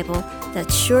from the Bible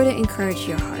that's sure to encourage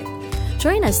your heart.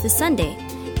 Join us this Sunday.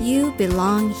 You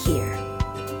belong here.